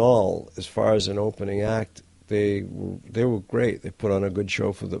all in all, as far as an opening act, they were great. They put on a good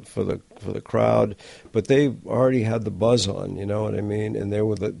show for the crowd, but they already had the buzz on, you know what I mean? And they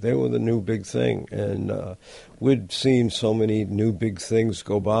were the new big thing, and we'd seen so many new big things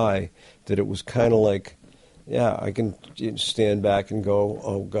go by that it was kind of like, yeah, I can stand back and go,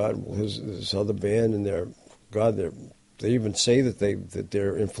 oh God, well, here's this other band, and they even say that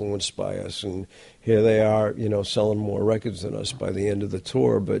they're influenced by us, and here they are, selling more records than us by the end of the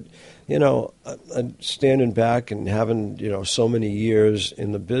tour. But, standing back and having, so many years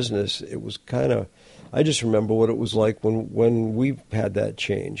in the business, it was kind of, I just remember what it was like when we had that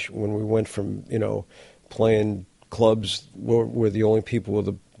change, when we went from, playing clubs where the only people were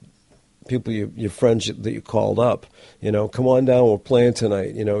the people, your friends that you called up, come on down, we're playing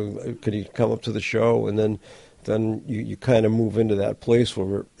tonight, could you come up to the show? And then you kind of move into that place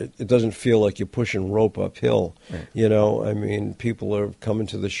where it doesn't feel like you're pushing rope uphill. Right. I mean, people are coming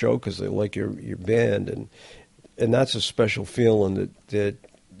to the show because they like your band, and that's a special feeling that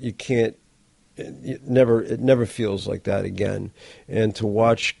you can't. It never feels like that again. And to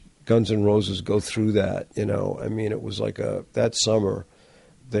watch Guns N' Roses go through that, I mean, it was like that summer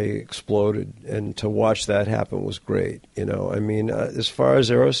they exploded, and to watch that happen was great. I mean, as far as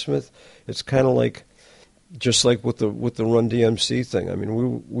Aerosmith, it's kind of like. Just like with the Run DMC thing. I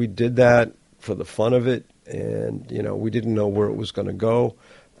mean, we did that for the fun of it, and we didn't know where it was going to go,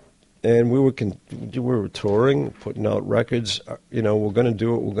 and we were touring, putting out records. We're going to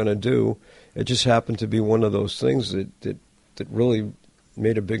do what we're going to do. It just happened to be one of those things that really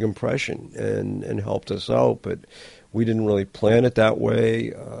made a big impression and helped us out, but we didn't really plan it that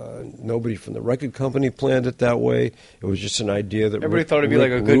way. Nobody from the record company planned it that way. It was just an idea that everybody thought it'd be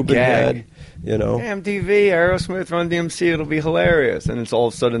like a good Rubin gag. Had, MTV, Aerosmith, Run DMC, it'll be hilarious. And it's all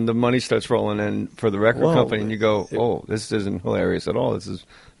of a sudden the money starts rolling in for the record company, and you go, "Oh, this isn't hilarious at all. This is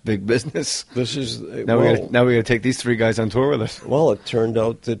big business." This is now we got to take these three guys on tour with us. Well, it turned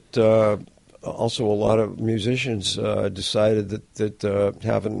out that also a lot of musicians decided that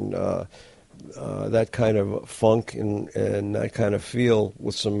having that kind of funk and that kind of feel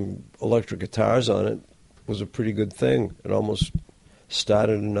with some electric guitars on it was a pretty good thing. It almost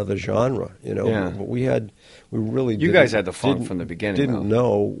started another genre, Yeah. But we really you guys had the funk from the beginning. Didn't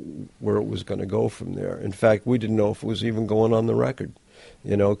know where it was going to go from there. In fact, we didn't know if it was even going on the record,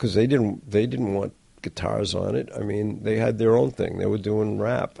 because they didn't want guitars on it. I mean, they had their own thing. They were doing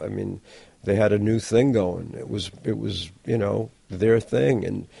rap. I mean, they had a new thing going. It was their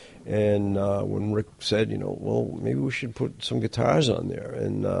thing. And when Rick said, well, maybe we should put some guitars on there,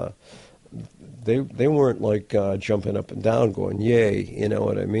 and they weren't like jumping up and down, going yay. You know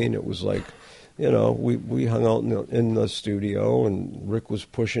what I mean? It was like, we hung out in the studio, and Rick was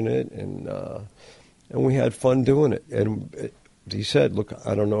pushing it, and we had fun doing it. And he said, look,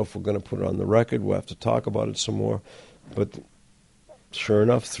 I don't know if we're going to put it on the record. We'll have to talk about it some more. But sure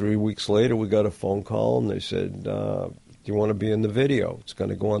enough, 3 weeks later, we got a phone call, and they said, do you want to be in the video? It's going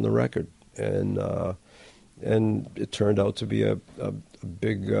to go on the record. And it turned out to be a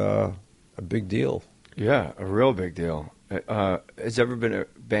big deal. Yeah, a real big deal. Has there ever been a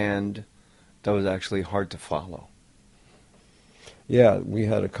band that was actually hard to follow? Yeah, we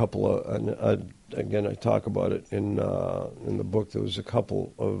had a couple of, again, I talk about it in the book. There was a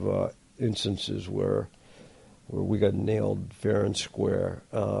couple of instances where we got nailed fair and square.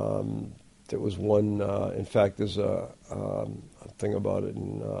 There was one, in fact, there's a thing about it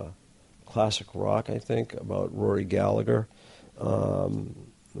in classic rock, I think, about Rory Gallagher,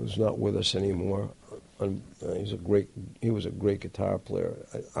 who's not with us anymore. He was a great guitar player,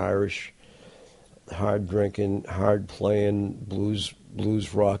 Irish, hard drinking, hard playing blues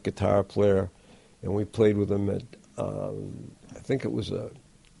rock guitar player, and we played with him at I think it was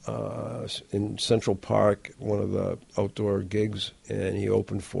in Central Park, one of the outdoor gigs, and he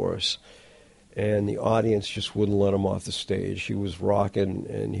opened for us. And the audience just wouldn't let him off the stage. He was rocking,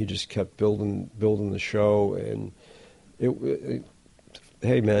 and he just kept building the show. And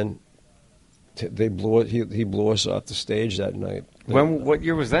hey man, they blew it. He blew us off the stage that night. What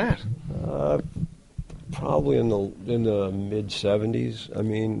year was that? Probably in the mid '70s. I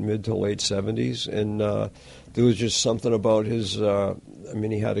mean, mid to late '70s. And there was just something about his.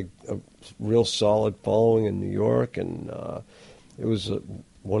 He had a real solid following in New York, and it was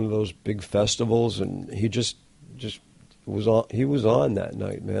one of those big festivals, and he just was on. He was on that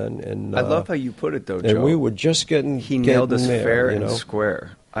night, man. And I love how you put it, though, Joe. And we were just getting. He nailed us there, fair and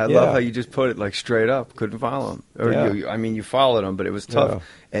square. I love how you just put it like straight up. Couldn't follow him, or you followed him, but it was tough.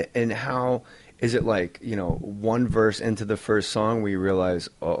 Yeah. And how is it like? One verse into the first song, we realize,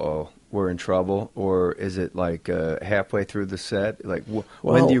 we're in trouble, or is it like halfway through the set? Like,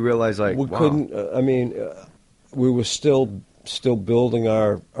 when do you realize, like, we couldn't? We were still building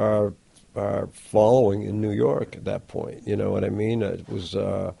our following in New York at that point. You know what I mean? It was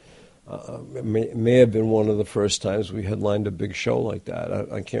it may have been one of the first times we headlined a big show like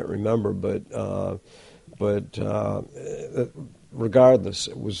that. I can't remember, but regardless,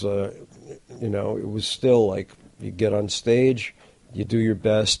 it was it was still like you get on stage, you do your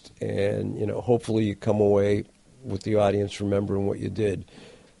best, and hopefully you come away with the audience remembering what you did.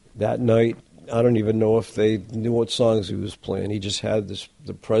 That night, I don't even know if they knew what songs he was playing. He just had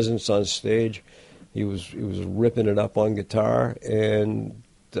the presence on stage. He was ripping it up on guitar, and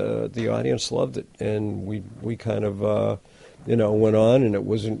the audience loved it. And we kind of went on, and it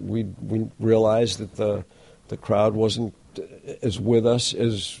wasn't. We realized that the crowd wasn't as with us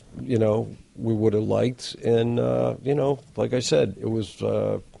as we would have liked. And like I said, it was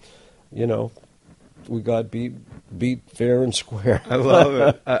we got beat fair and square. I love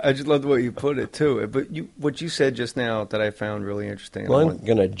it. I just love the way you put it too. But what you said just now that I found really interesting. Well, I'm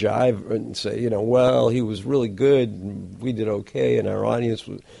going to jive and say, well, he was really good, and we did okay, and our audience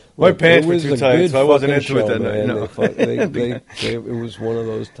was. My pants were too tight, so I wasn't into it that night. No. It was one of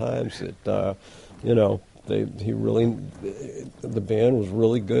those times that the band was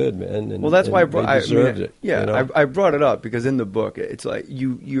really good, man. And, that's why they deserved it. Yeah, I brought it up because in the book, it's like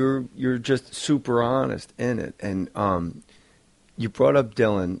you're just super honest in it, and you brought up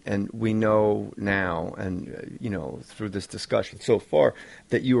Dylan, and we know now, and through this discussion so far,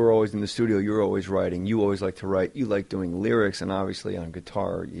 that you were always in the studio, you were always writing, you always like to write, you like doing lyrics, and obviously on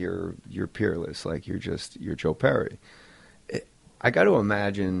guitar, you're peerless, like you're Joe Perry. I got to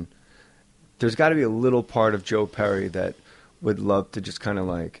imagine. There's got to be a little part of Joe Perry that would love to just kind of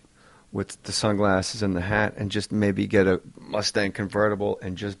like, with the sunglasses and the hat, and just maybe get a Mustang convertible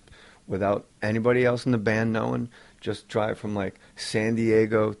and just, without anybody else in the band knowing, just drive from like San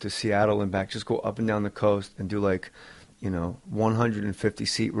Diego to Seattle and back. Just go up and down the coast and do like, 150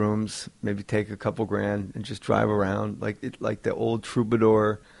 seat rooms. Maybe take a couple grand and just drive around like the old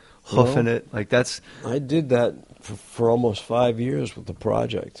troubadour, hoofing it. Like that's. I did that for almost 5 years with the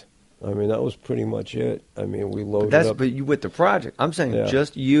project. I mean, that was pretty much it. I mean, we loaded up. But you with the project. I'm saying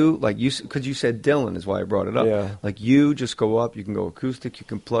just you, like you, because you said Dylan is why I brought it up. Yeah. Like you just go up, you can go acoustic, you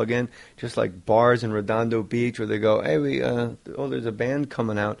can plug in, just like bars in Redondo Beach where they go, hey, there's a band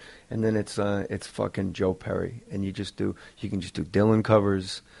coming out, and then it's fucking Joe Perry, and you can just do Dylan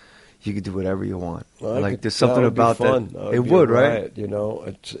covers. You can do whatever you want. Well, there's something about fun. that. It would, right? You know,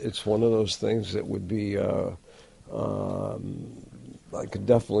 it's one of those things that would be. I could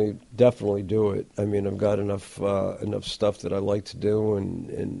definitely do it. I mean, I've got enough stuff that I like to do,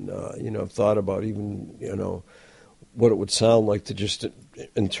 and I've thought about even what it would sound like to just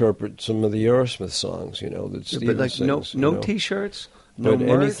interpret some of the Aerosmith songs. That Steven but like sings, no T-shirts, no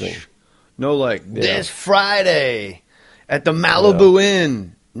merch, anything. No this Friday at the Malibu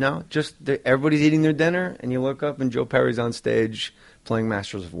Inn. No, just everybody's eating their dinner, and you look up, and Joe Perry's on stage playing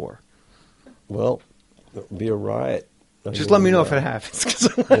Masters of War. Well, it would be a riot. Just let me know if it happens, because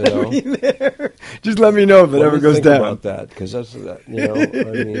I want to be there. Just let me know if it ever goes think down. About that, because that's that.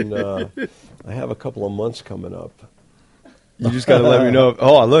 I mean, I have a couple of months coming up. You just got to let me know.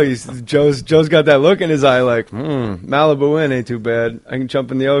 Oh, look, Joe's got that look in his eye, like Malibu Inn ain't too bad. I can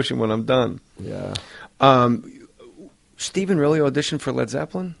jump in the ocean when I'm done. Yeah. Steven really auditioned for Led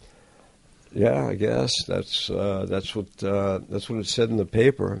Zeppelin? Yeah, I guess that's what it said in the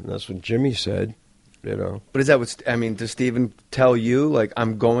paper. And that's what Jimmy said. But is that what does Steven tell you, like,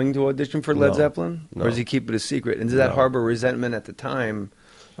 I'm going to audition for Led Zeppelin? No. Or does he keep it a secret? And does that harbor resentment at the time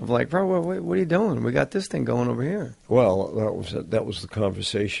of like, bro, what are you doing? We got this thing going over here. Well, that was the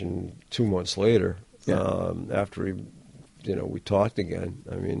conversation 2 months later. Yeah. After we talked again.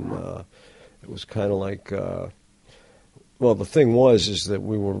 I mean, it was kind of like, well, the thing is that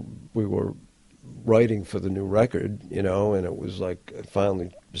we were writing for the new record, and it was like, I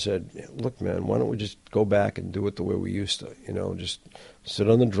finally said, look, man, why don't we just go back and do it the way we used to, just sit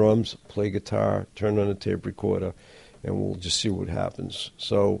on the drums, play guitar, turn on a tape recorder, and we'll just see what happens.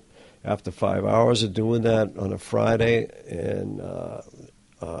 So after 5 hours of doing that on a Friday, and I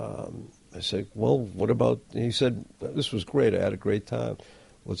said, well, what about, and he said, this was great, I had a great time,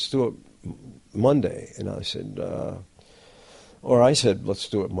 let's do it Monday. And I said, let's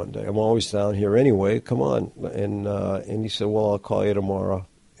do it Monday. I'm always down here anyway. Come on. And he said, well, I'll call you tomorrow.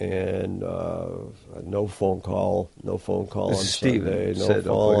 And no phone call on Sunday.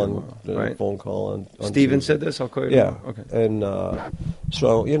 Phone call on Steven Tuesday. said this? I'll call you tomorrow. Okay. And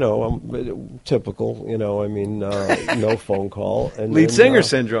so, I'm typical, no phone call. And Lead singer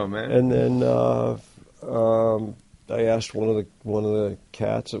syndrome, man. And then I asked one of the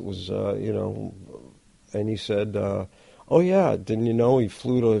cats, it was, and he said, oh yeah, didn't you know he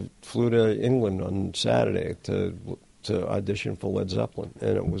flew to England on Saturday to audition for Led Zeppelin?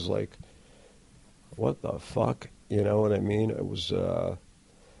 And it was like, what the fuck? You know what I mean? It was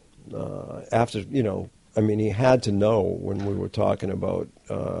after, he had to know when we were talking about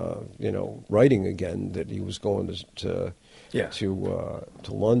writing again that he was going to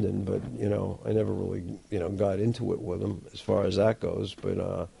London, but I never really got into it with him as far as that goes.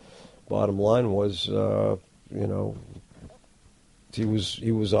 But bottom line was he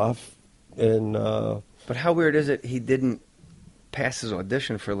was off, and but how weird is it he didn't pass his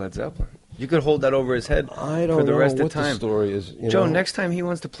audition for Led Zeppelin? You could hold that over his head for the rest of the time. The story is. Joe, next time he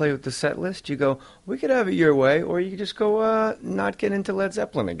wants to play with the set list, you go, we could have it your way, or you could just go not get into Led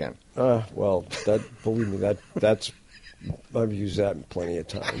Zeppelin again. Well, believe me, that's I've used that plenty of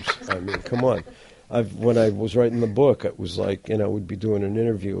times. I mean, come on. When I was writing the book, it was like, we'd be doing an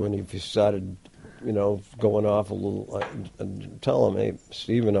interview, and if you started, going off a little, I'd tell him, hey,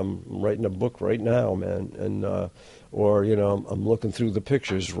 Steven, I'm writing a book right now, man, and or I'm looking through the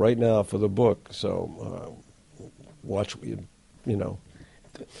pictures right now for the book, so watch what you.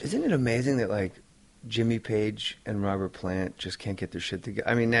 Isn't it amazing that like Jimmy Page and Robert Plant just can't get their shit together?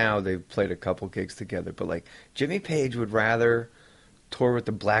 I mean, now they've played a couple gigs together, but like Jimmy Page would rather tour with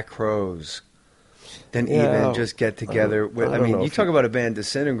the Black Crowes than even just get together with. I mean, you talk about a band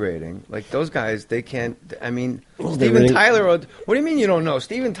disintegrating. Like those guys, they can't. I mean, Steven Tyler. What do you mean you don't know?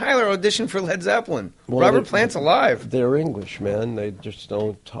 Steven Tyler auditioned for Led Zeppelin. Well, Robert Plant's alive. They're English, man. They just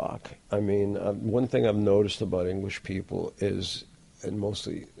don't talk. I mean, one thing I've noticed about English people is, and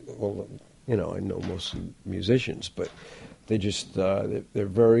mostly, well, I know mostly musicians, but they just they're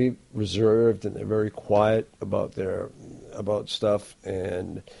very reserved and they're very quiet about stuff.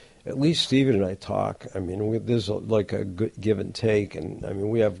 And at least Steven and I talk. I mean, there's like a good give and take, and I mean,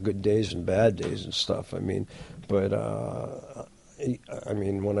 we have good days and bad days and stuff. I mean, but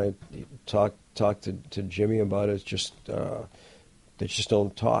when I talk to Jimmy about it, it's just they just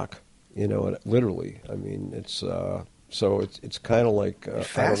don't talk. Literally. I mean, it's So it's kind of like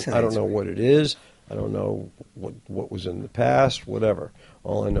I don't know what it is. I don't know what was in the past, whatever.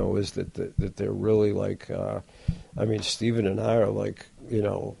 All I know is that they're really like, Stephen and I are like,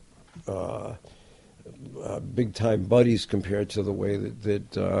 big time buddies compared to the way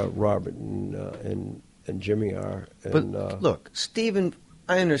that Robert and Jimmy are. And, but look, Stephen,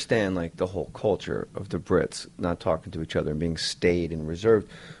 I understand like the whole culture of the Brits not talking to each other and being staid and reserved,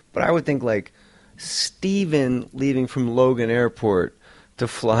 but I would think like Stephen leaving from Logan Airport to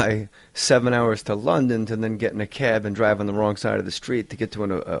fly 7 hours to London to then get in a cab and drive on the wrong side of the street to get to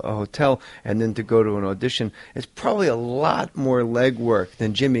a hotel and then to go to an audition. It's probably a lot more legwork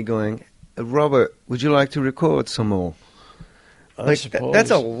than Jimmy going, Robert, would you like to record some more? I suppose.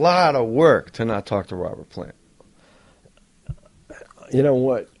 That's a lot of work to not talk to Robert Plant. You know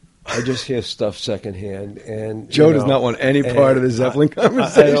what? I just hear stuff secondhand, and Joe does not want any part of the Zeppelin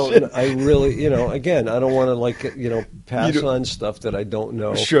conversation. I really, again, I don't want to pass on stuff that I don't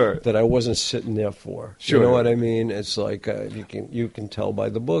know. Sure. That I wasn't sitting there for. Sure. You know what I mean? It's like you can tell by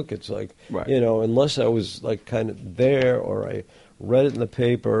the book. It's like right. Unless I was like kind of there, or I read it in the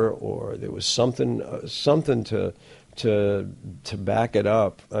paper, or there was something to back it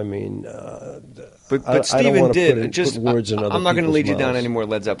up. I mean, but Stephen did. Put words in other I'm not going to lead you mouths. down any more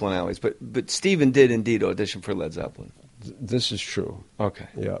Led Zeppelin alleys, but Stephen did indeed audition for Led Zeppelin. This is true. Okay.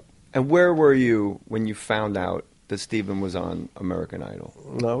 Yeah. And where were you when you found out that Stephen was on American Idol?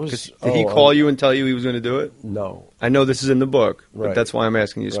 No, did he call you and tell you he was going to do it? No. I know this is in the book, right. But that's why I'm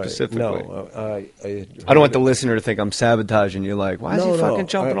asking you right. specifically. No, I don't want the listener to think I'm sabotaging you. Like, why is he fucking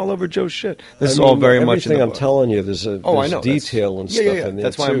jumping all over Joe's shit? This is all very much in the book. Everything I'm telling you, there's I know. detail and stuff in there.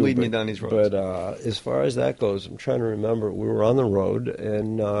 That's why I'm leading you down these roads. But as far as that goes, I'm trying to remember. We were on the road,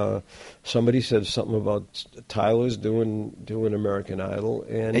 and somebody said something about Tyler's doing American Idol,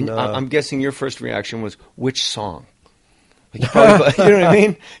 and I'm guessing your first reaction was, which song? Like, probably, you know what I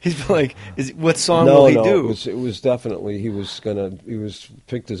mean? He's like, what song will he do? It was definitely he was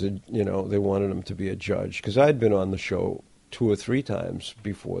picked as they wanted him to be a judge, because I'd been on the show 2 or 3 times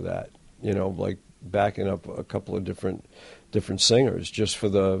before that, like backing up a couple of different singers just for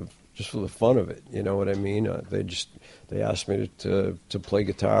the fun of it. You know what I mean? They asked me to play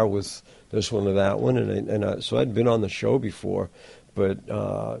guitar with this one or that one, and so I'd been on the show before, but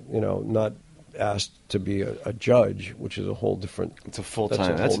not asked to be a judge, which is a whole different. It's a full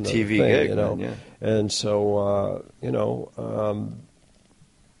time. That's a TV thing, gig, man, yeah. And so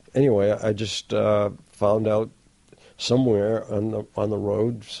anyway, I just found out somewhere on the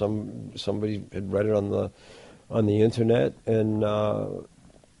road. Somebody had read it on the internet, and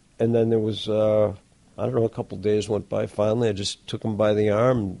then there was I don't know. A couple of days went by. Finally, I just took him by the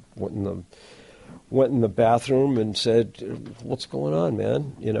arm, and went in the bathroom and said, "What's going on,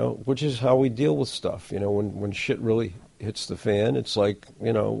 man?" Which is how we deal with stuff. When shit really hits the fan, it's like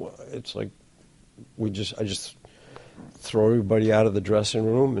I just throw everybody out of the dressing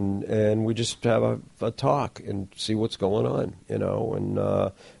room and we just have a talk and see what's going on,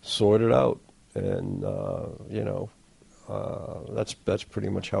 and sort it out. And that's pretty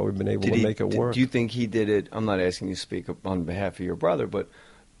much how we've been able to make it work. Do you think he did it? I'm not asking you to speak on behalf of your brother, but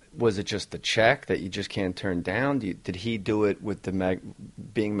was it just the check that you just can't turn down? Did he do it with the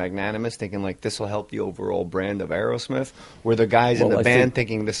being magnanimous, thinking like this will help the overall brand of Aerosmith? Were the guys in the band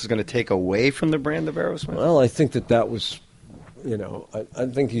thinking this is going to take away from the brand of Aerosmith? Well, I think that was, I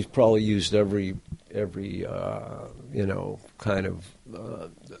think he's probably used every kind of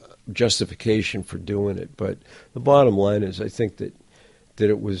justification for doing it. But the bottom line is, I think that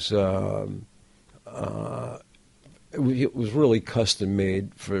it was. It was really custom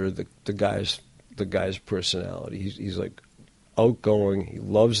made for the guy's personality. He's like outgoing. He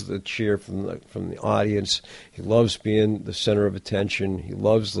loves the cheer from the audience. He loves being the center of attention. He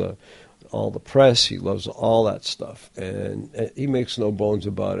loves all the press. He loves all that stuff, and he makes no bones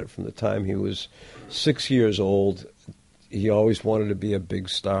about it. From the time he was 6 years old, he always wanted to be a big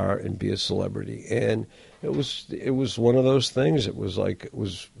star and be a celebrity, and it was one of those things. It was like it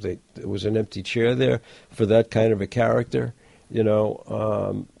was an empty chair there for that kind of a character,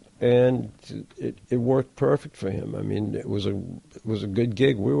 and it worked perfect for him. I mean, it was a good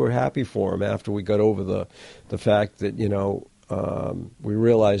gig. We were happy for him after we got over the fact that we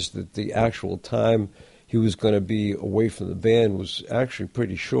realized that the actual time he was going to be away from the band was actually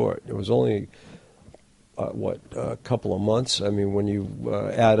pretty short. It was only a couple of months. I mean, when you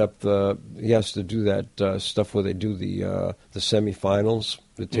add up he has to do that stuff where they do the semifinals.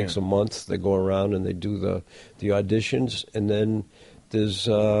 It takes a month. They go around and they do the auditions, and then there's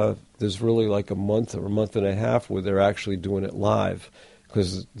really like a month or a month and a half where they're actually doing it live,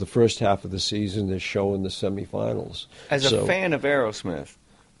 because the first half of the season they're showing the semifinals. As a fan of Aerosmith,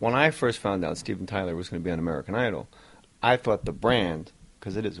 when I first found out Steven Tyler was going to be on American Idol, I thought the brand,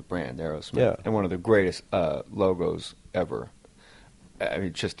 because it is a brand, Aerosmith, and one of the greatest logos ever. I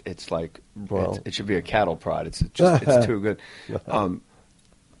mean, it's like, it should be a cattle prod. It's too good.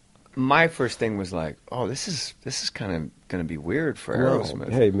 My first thing was like, oh, this is kind of going to be weird for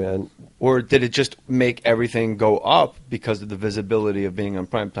Aerosmith. Hey, man. Or did it just make everything go up because of the visibility of being on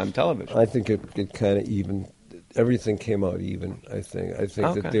primetime television? I think it kind of even. Everything came out even. I think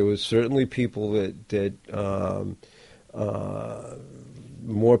that there was certainly people that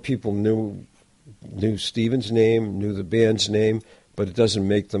more people knew Steven's name, knew the band's name, but it doesn't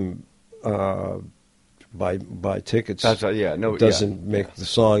make them buy tickets. That's it doesn't make the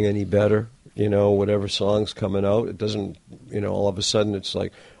song any better. Whatever song's coming out, it doesn't. All of a sudden it's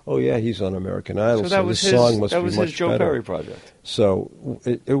like, oh yeah, he's on American Idol, so this song must be much better. That was his Joe Perry project. So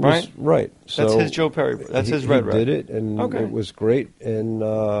it was right. So that's his Joe Perry. That's his Red Red. He did it, and it was great. And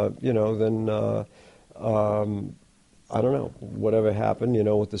then I don't know whatever happened.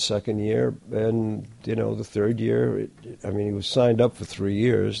 With the second year, and the third year. He was signed up for 3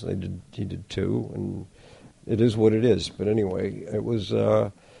 years. He did 2, and it is what it is. But anyway, it was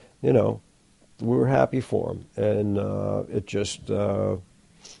we were happy for him, and it just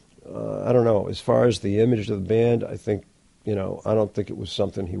I don't know. As far as the image of the band, I think I don't think it was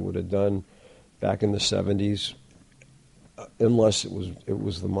something he would have done back in the 70s, unless it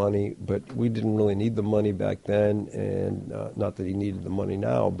was the money. But we didn't really need the money back then, and not that he needed the money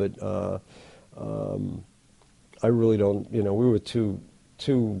now. But I really don't. We were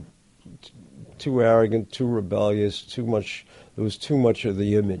too arrogant, too rebellious, too much. There was too much of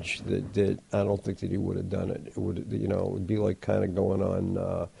the image that I don't think that he would have done it. It would, it would be like kind of going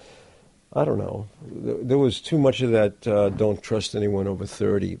on. I don't know. There was too much of that "don't trust anyone over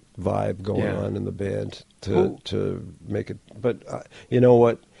 30" vibe going on in the band to make it. But you know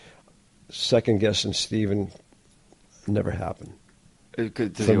what? Second guessing Steven never happened.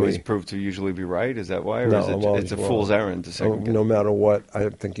 Does he always prove to usually be right? Is that why, or no, it's a fool's errand to second guess? No matter what, I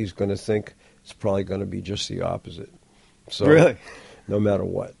think he's going to think it's probably going to be just the opposite. So, really? No matter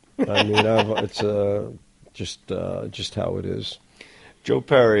what. It's just how it is. Joe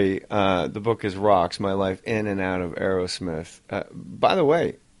Perry, the book is Rocks, My Life In and Out of Aerosmith. By the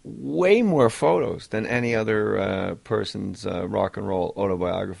way, way more photos than any other person's rock and roll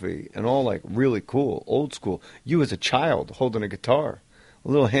autobiography, and all like really cool, old school. You as a child holding a guitar. A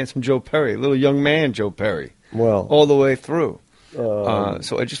little handsome Joe Perry, a little young man Joe Perry. Well, all the way through.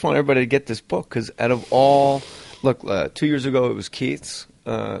 So I just want everybody to get this book, because out of all... Look, 2 years ago it was Keith's.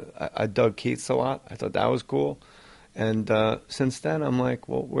 I dug Keith's a lot. I thought that was cool. And since then I'm like,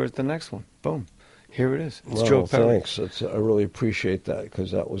 well, where's the next one? Boom. Here it is. It's Joe Perry. Thanks. I really appreciate that, because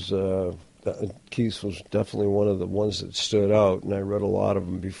that was... Keith's was definitely one of the ones that stood out, and I read a lot of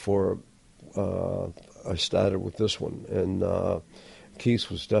them before I started with this one. And Keith's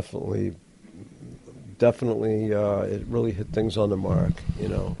was definitely... it really hit things on the mark,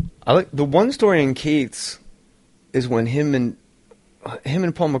 I like the one story in Keith's is when him and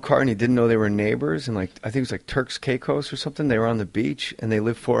Paul McCartney didn't know they were neighbors, and I think it was like Turks Caicos or something. They were on the beach, and they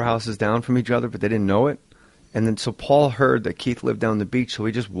lived 4 houses down from each other, but they didn't know it. And then so Paul heard that Keith lived down the beach, so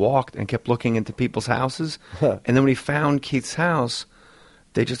he just walked and kept looking into people's houses. And then when he found Keith's house,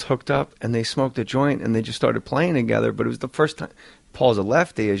 they just hooked up and they smoked a joint and they just started playing together. But it was the first time. Paul's a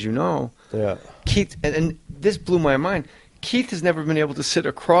lefty, as you know. Yeah. Keith, and this blew my mind. Keith has never been able to sit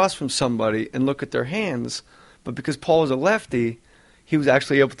across from somebody and look at their hands, but because Paul was a lefty, he was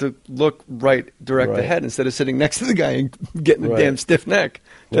actually able to look direct ahead instead of sitting next to the guy and getting a damn stiff neck.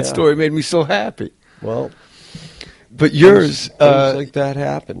 That story made me so happy. Well, but yours... things like that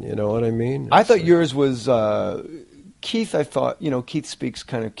happen, you know what I mean? I thought yours was... Keith, I thought, Keith speaks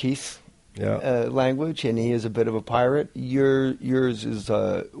kind of Keith language, and he is a bit of a pirate. Yours is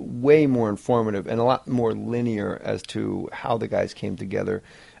way more informative and a lot more linear as to how the guys came together,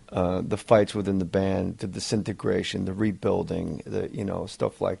 the fights within the band, the disintegration, the rebuilding,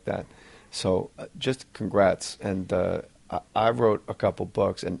 stuff like that. So just congrats. And I wrote a couple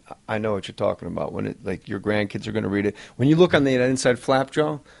books, and I know what you're talking about when your grandkids are going to read it. When you look on the inside flap,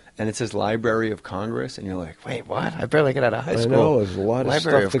 Joe, and it says Library of Congress, and you're like, wait, what? I barely got out of high school. I know, there's a lot of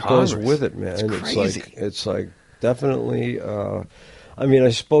Library stuff that Congress. goes with it, man. It's crazy. It's like definitely, I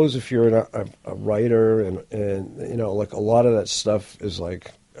suppose if you're a writer and like a lot of that stuff is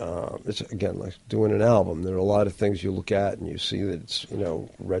like, it's again like doing an album. There are a lot of things you look at and you see that it's,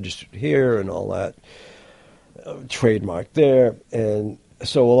 registered here and all that, trademarked there. And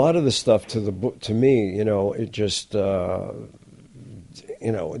so a lot of the stuff to me, it just,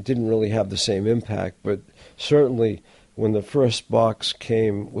 it didn't really have the same impact. But certainly, when the first box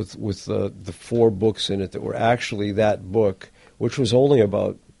came with the 4 books in it that were actually that book, which was only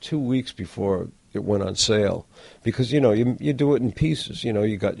about 2 weeks before it went on sale, because you do it in pieces.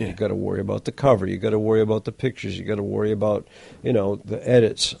 You got to worry about the cover, you got to worry about the pictures, you got to worry about the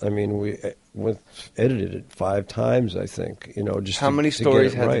edits. I mean, we edited it 5 times, I think. Just how many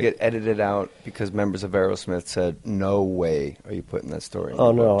stories had right. to get edited out because members of Aerosmith said, "No way are you putting that story in Oh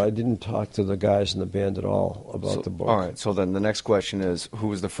your no, book?" I didn't talk to the guys in the band at all about the book. All right, so then the next question is, who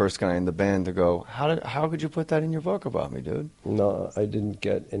was the first guy in the band to go, how could you put that in your book about me, dude? No, I didn't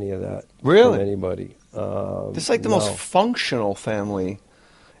get any of that really from anybody. This is like the most functional family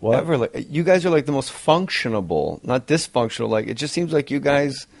ever. Like, you guys are like the most functionable, not dysfunctional. Like, it just seems like you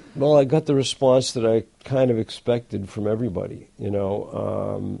guys. Well, I got the response that I kind of expected from everybody.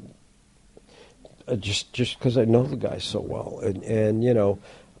 Just because I know the guys so well, and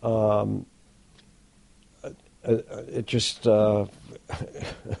it just.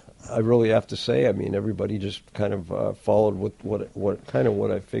 I really have to say, I mean, everybody just kind of followed with what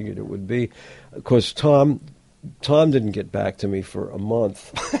I figured it would be. Of course, Tom didn't get back to me for a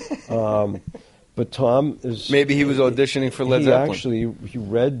month, but Tom is maybe he was auditioning for Led Zeppelin. Actually, he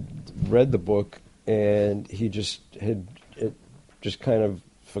read the book and he just kind of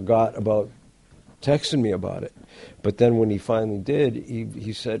forgot about texting me about it. But then when he finally did,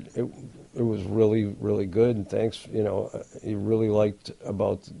 he said it was really, really good, and thanks. He really liked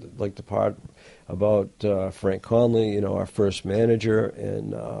the part about Frank Conley, our first manager,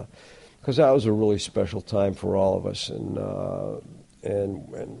 and because that was a really special time for all of us, and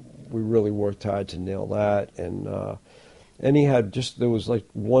we really worked hard to nail that, and he had there was like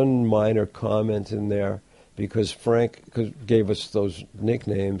one minor comment in there because Frank gave us those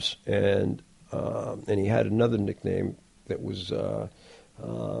nicknames, and he had another nickname that was.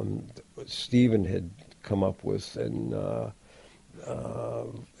 Stephen had come up with, and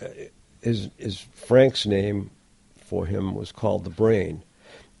his Frank's name for him was called the Brain,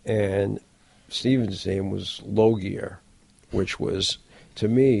 and Stephen's name was Low Gear, which was to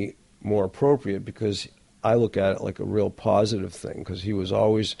me more appropriate because I look at it like a real positive thing because he's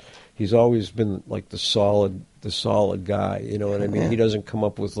always been like the solid guy, you know what I mean? He doesn't come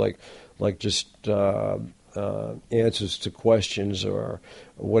up with like just answers to questions or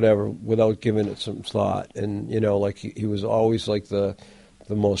whatever without giving it some thought, and like he was always like the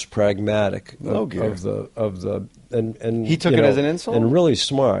most pragmatic of the and he took it as an insult and really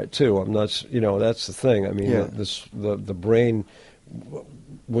smart too. I'm not that's the thing. I mean the Brain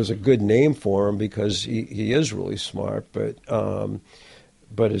was a good name for him because he is really smart, but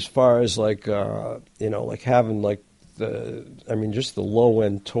as far as like having like just the low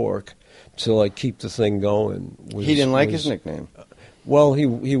end torque to like keep the thing going. He didn't like his nickname. Well,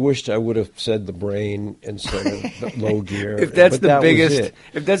 he wished I would have said the Brain instead of the Low Gear. If that's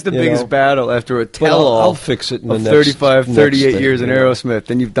the biggest battle after a tell-all, I'll fix it in the next 38 years in Aerosmith,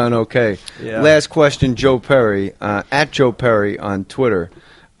 then you've done okay. Yeah. Last question, Joe Perry, at Joe Perry on Twitter,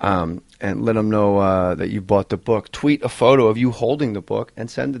 and let him know that you bought the book. Tweet a photo of you holding the book and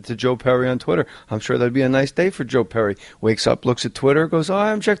send it to Joe Perry on Twitter. I'm sure that'd be a nice day for Joe Perry. Wakes up, looks at Twitter, goes, I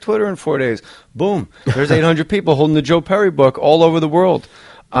haven't checked Twitter in 4 days. Boom. There's 800 people holding the Joe Perry book all over the world.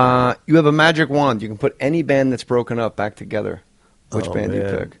 You have a magic wand. You can put any band that's broken up back together. Which band do you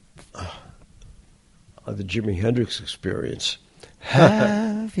pick? The Jimi Hendrix Experience.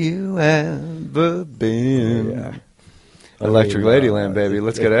 Have you ever been... Yeah. Electric Ladyland, baby.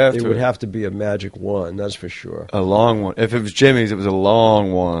 Let's get after it. It would have to be a magic wand, that's for sure. A long one. If it was Jimmy's, it was a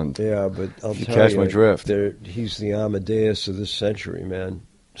long wand. Yeah, but I'll tell you, catch my drift. He's the Amadeus of this century, man.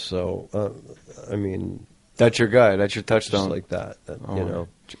 So, that's your guy. That's your touchstone. Just like that.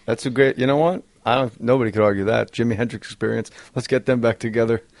 That's a great. You know what? Nobody could argue that. Jimi Hendrix Experience. Let's get them back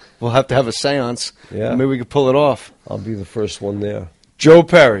together. We'll have to have a seance. Yeah. Maybe we could pull it off. I'll be the first one there. Joe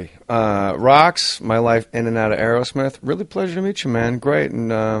Perry, rocks my life in and out of Aerosmith. Really pleasure to meet you, man. Great,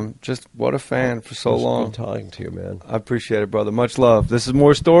 and just what a fan for so long. Good talking to you, man. I appreciate it, brother. Much love. This is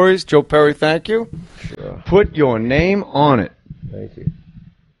More Stories. Joe Perry, thank you. Sure. Put your name on it. Thank you.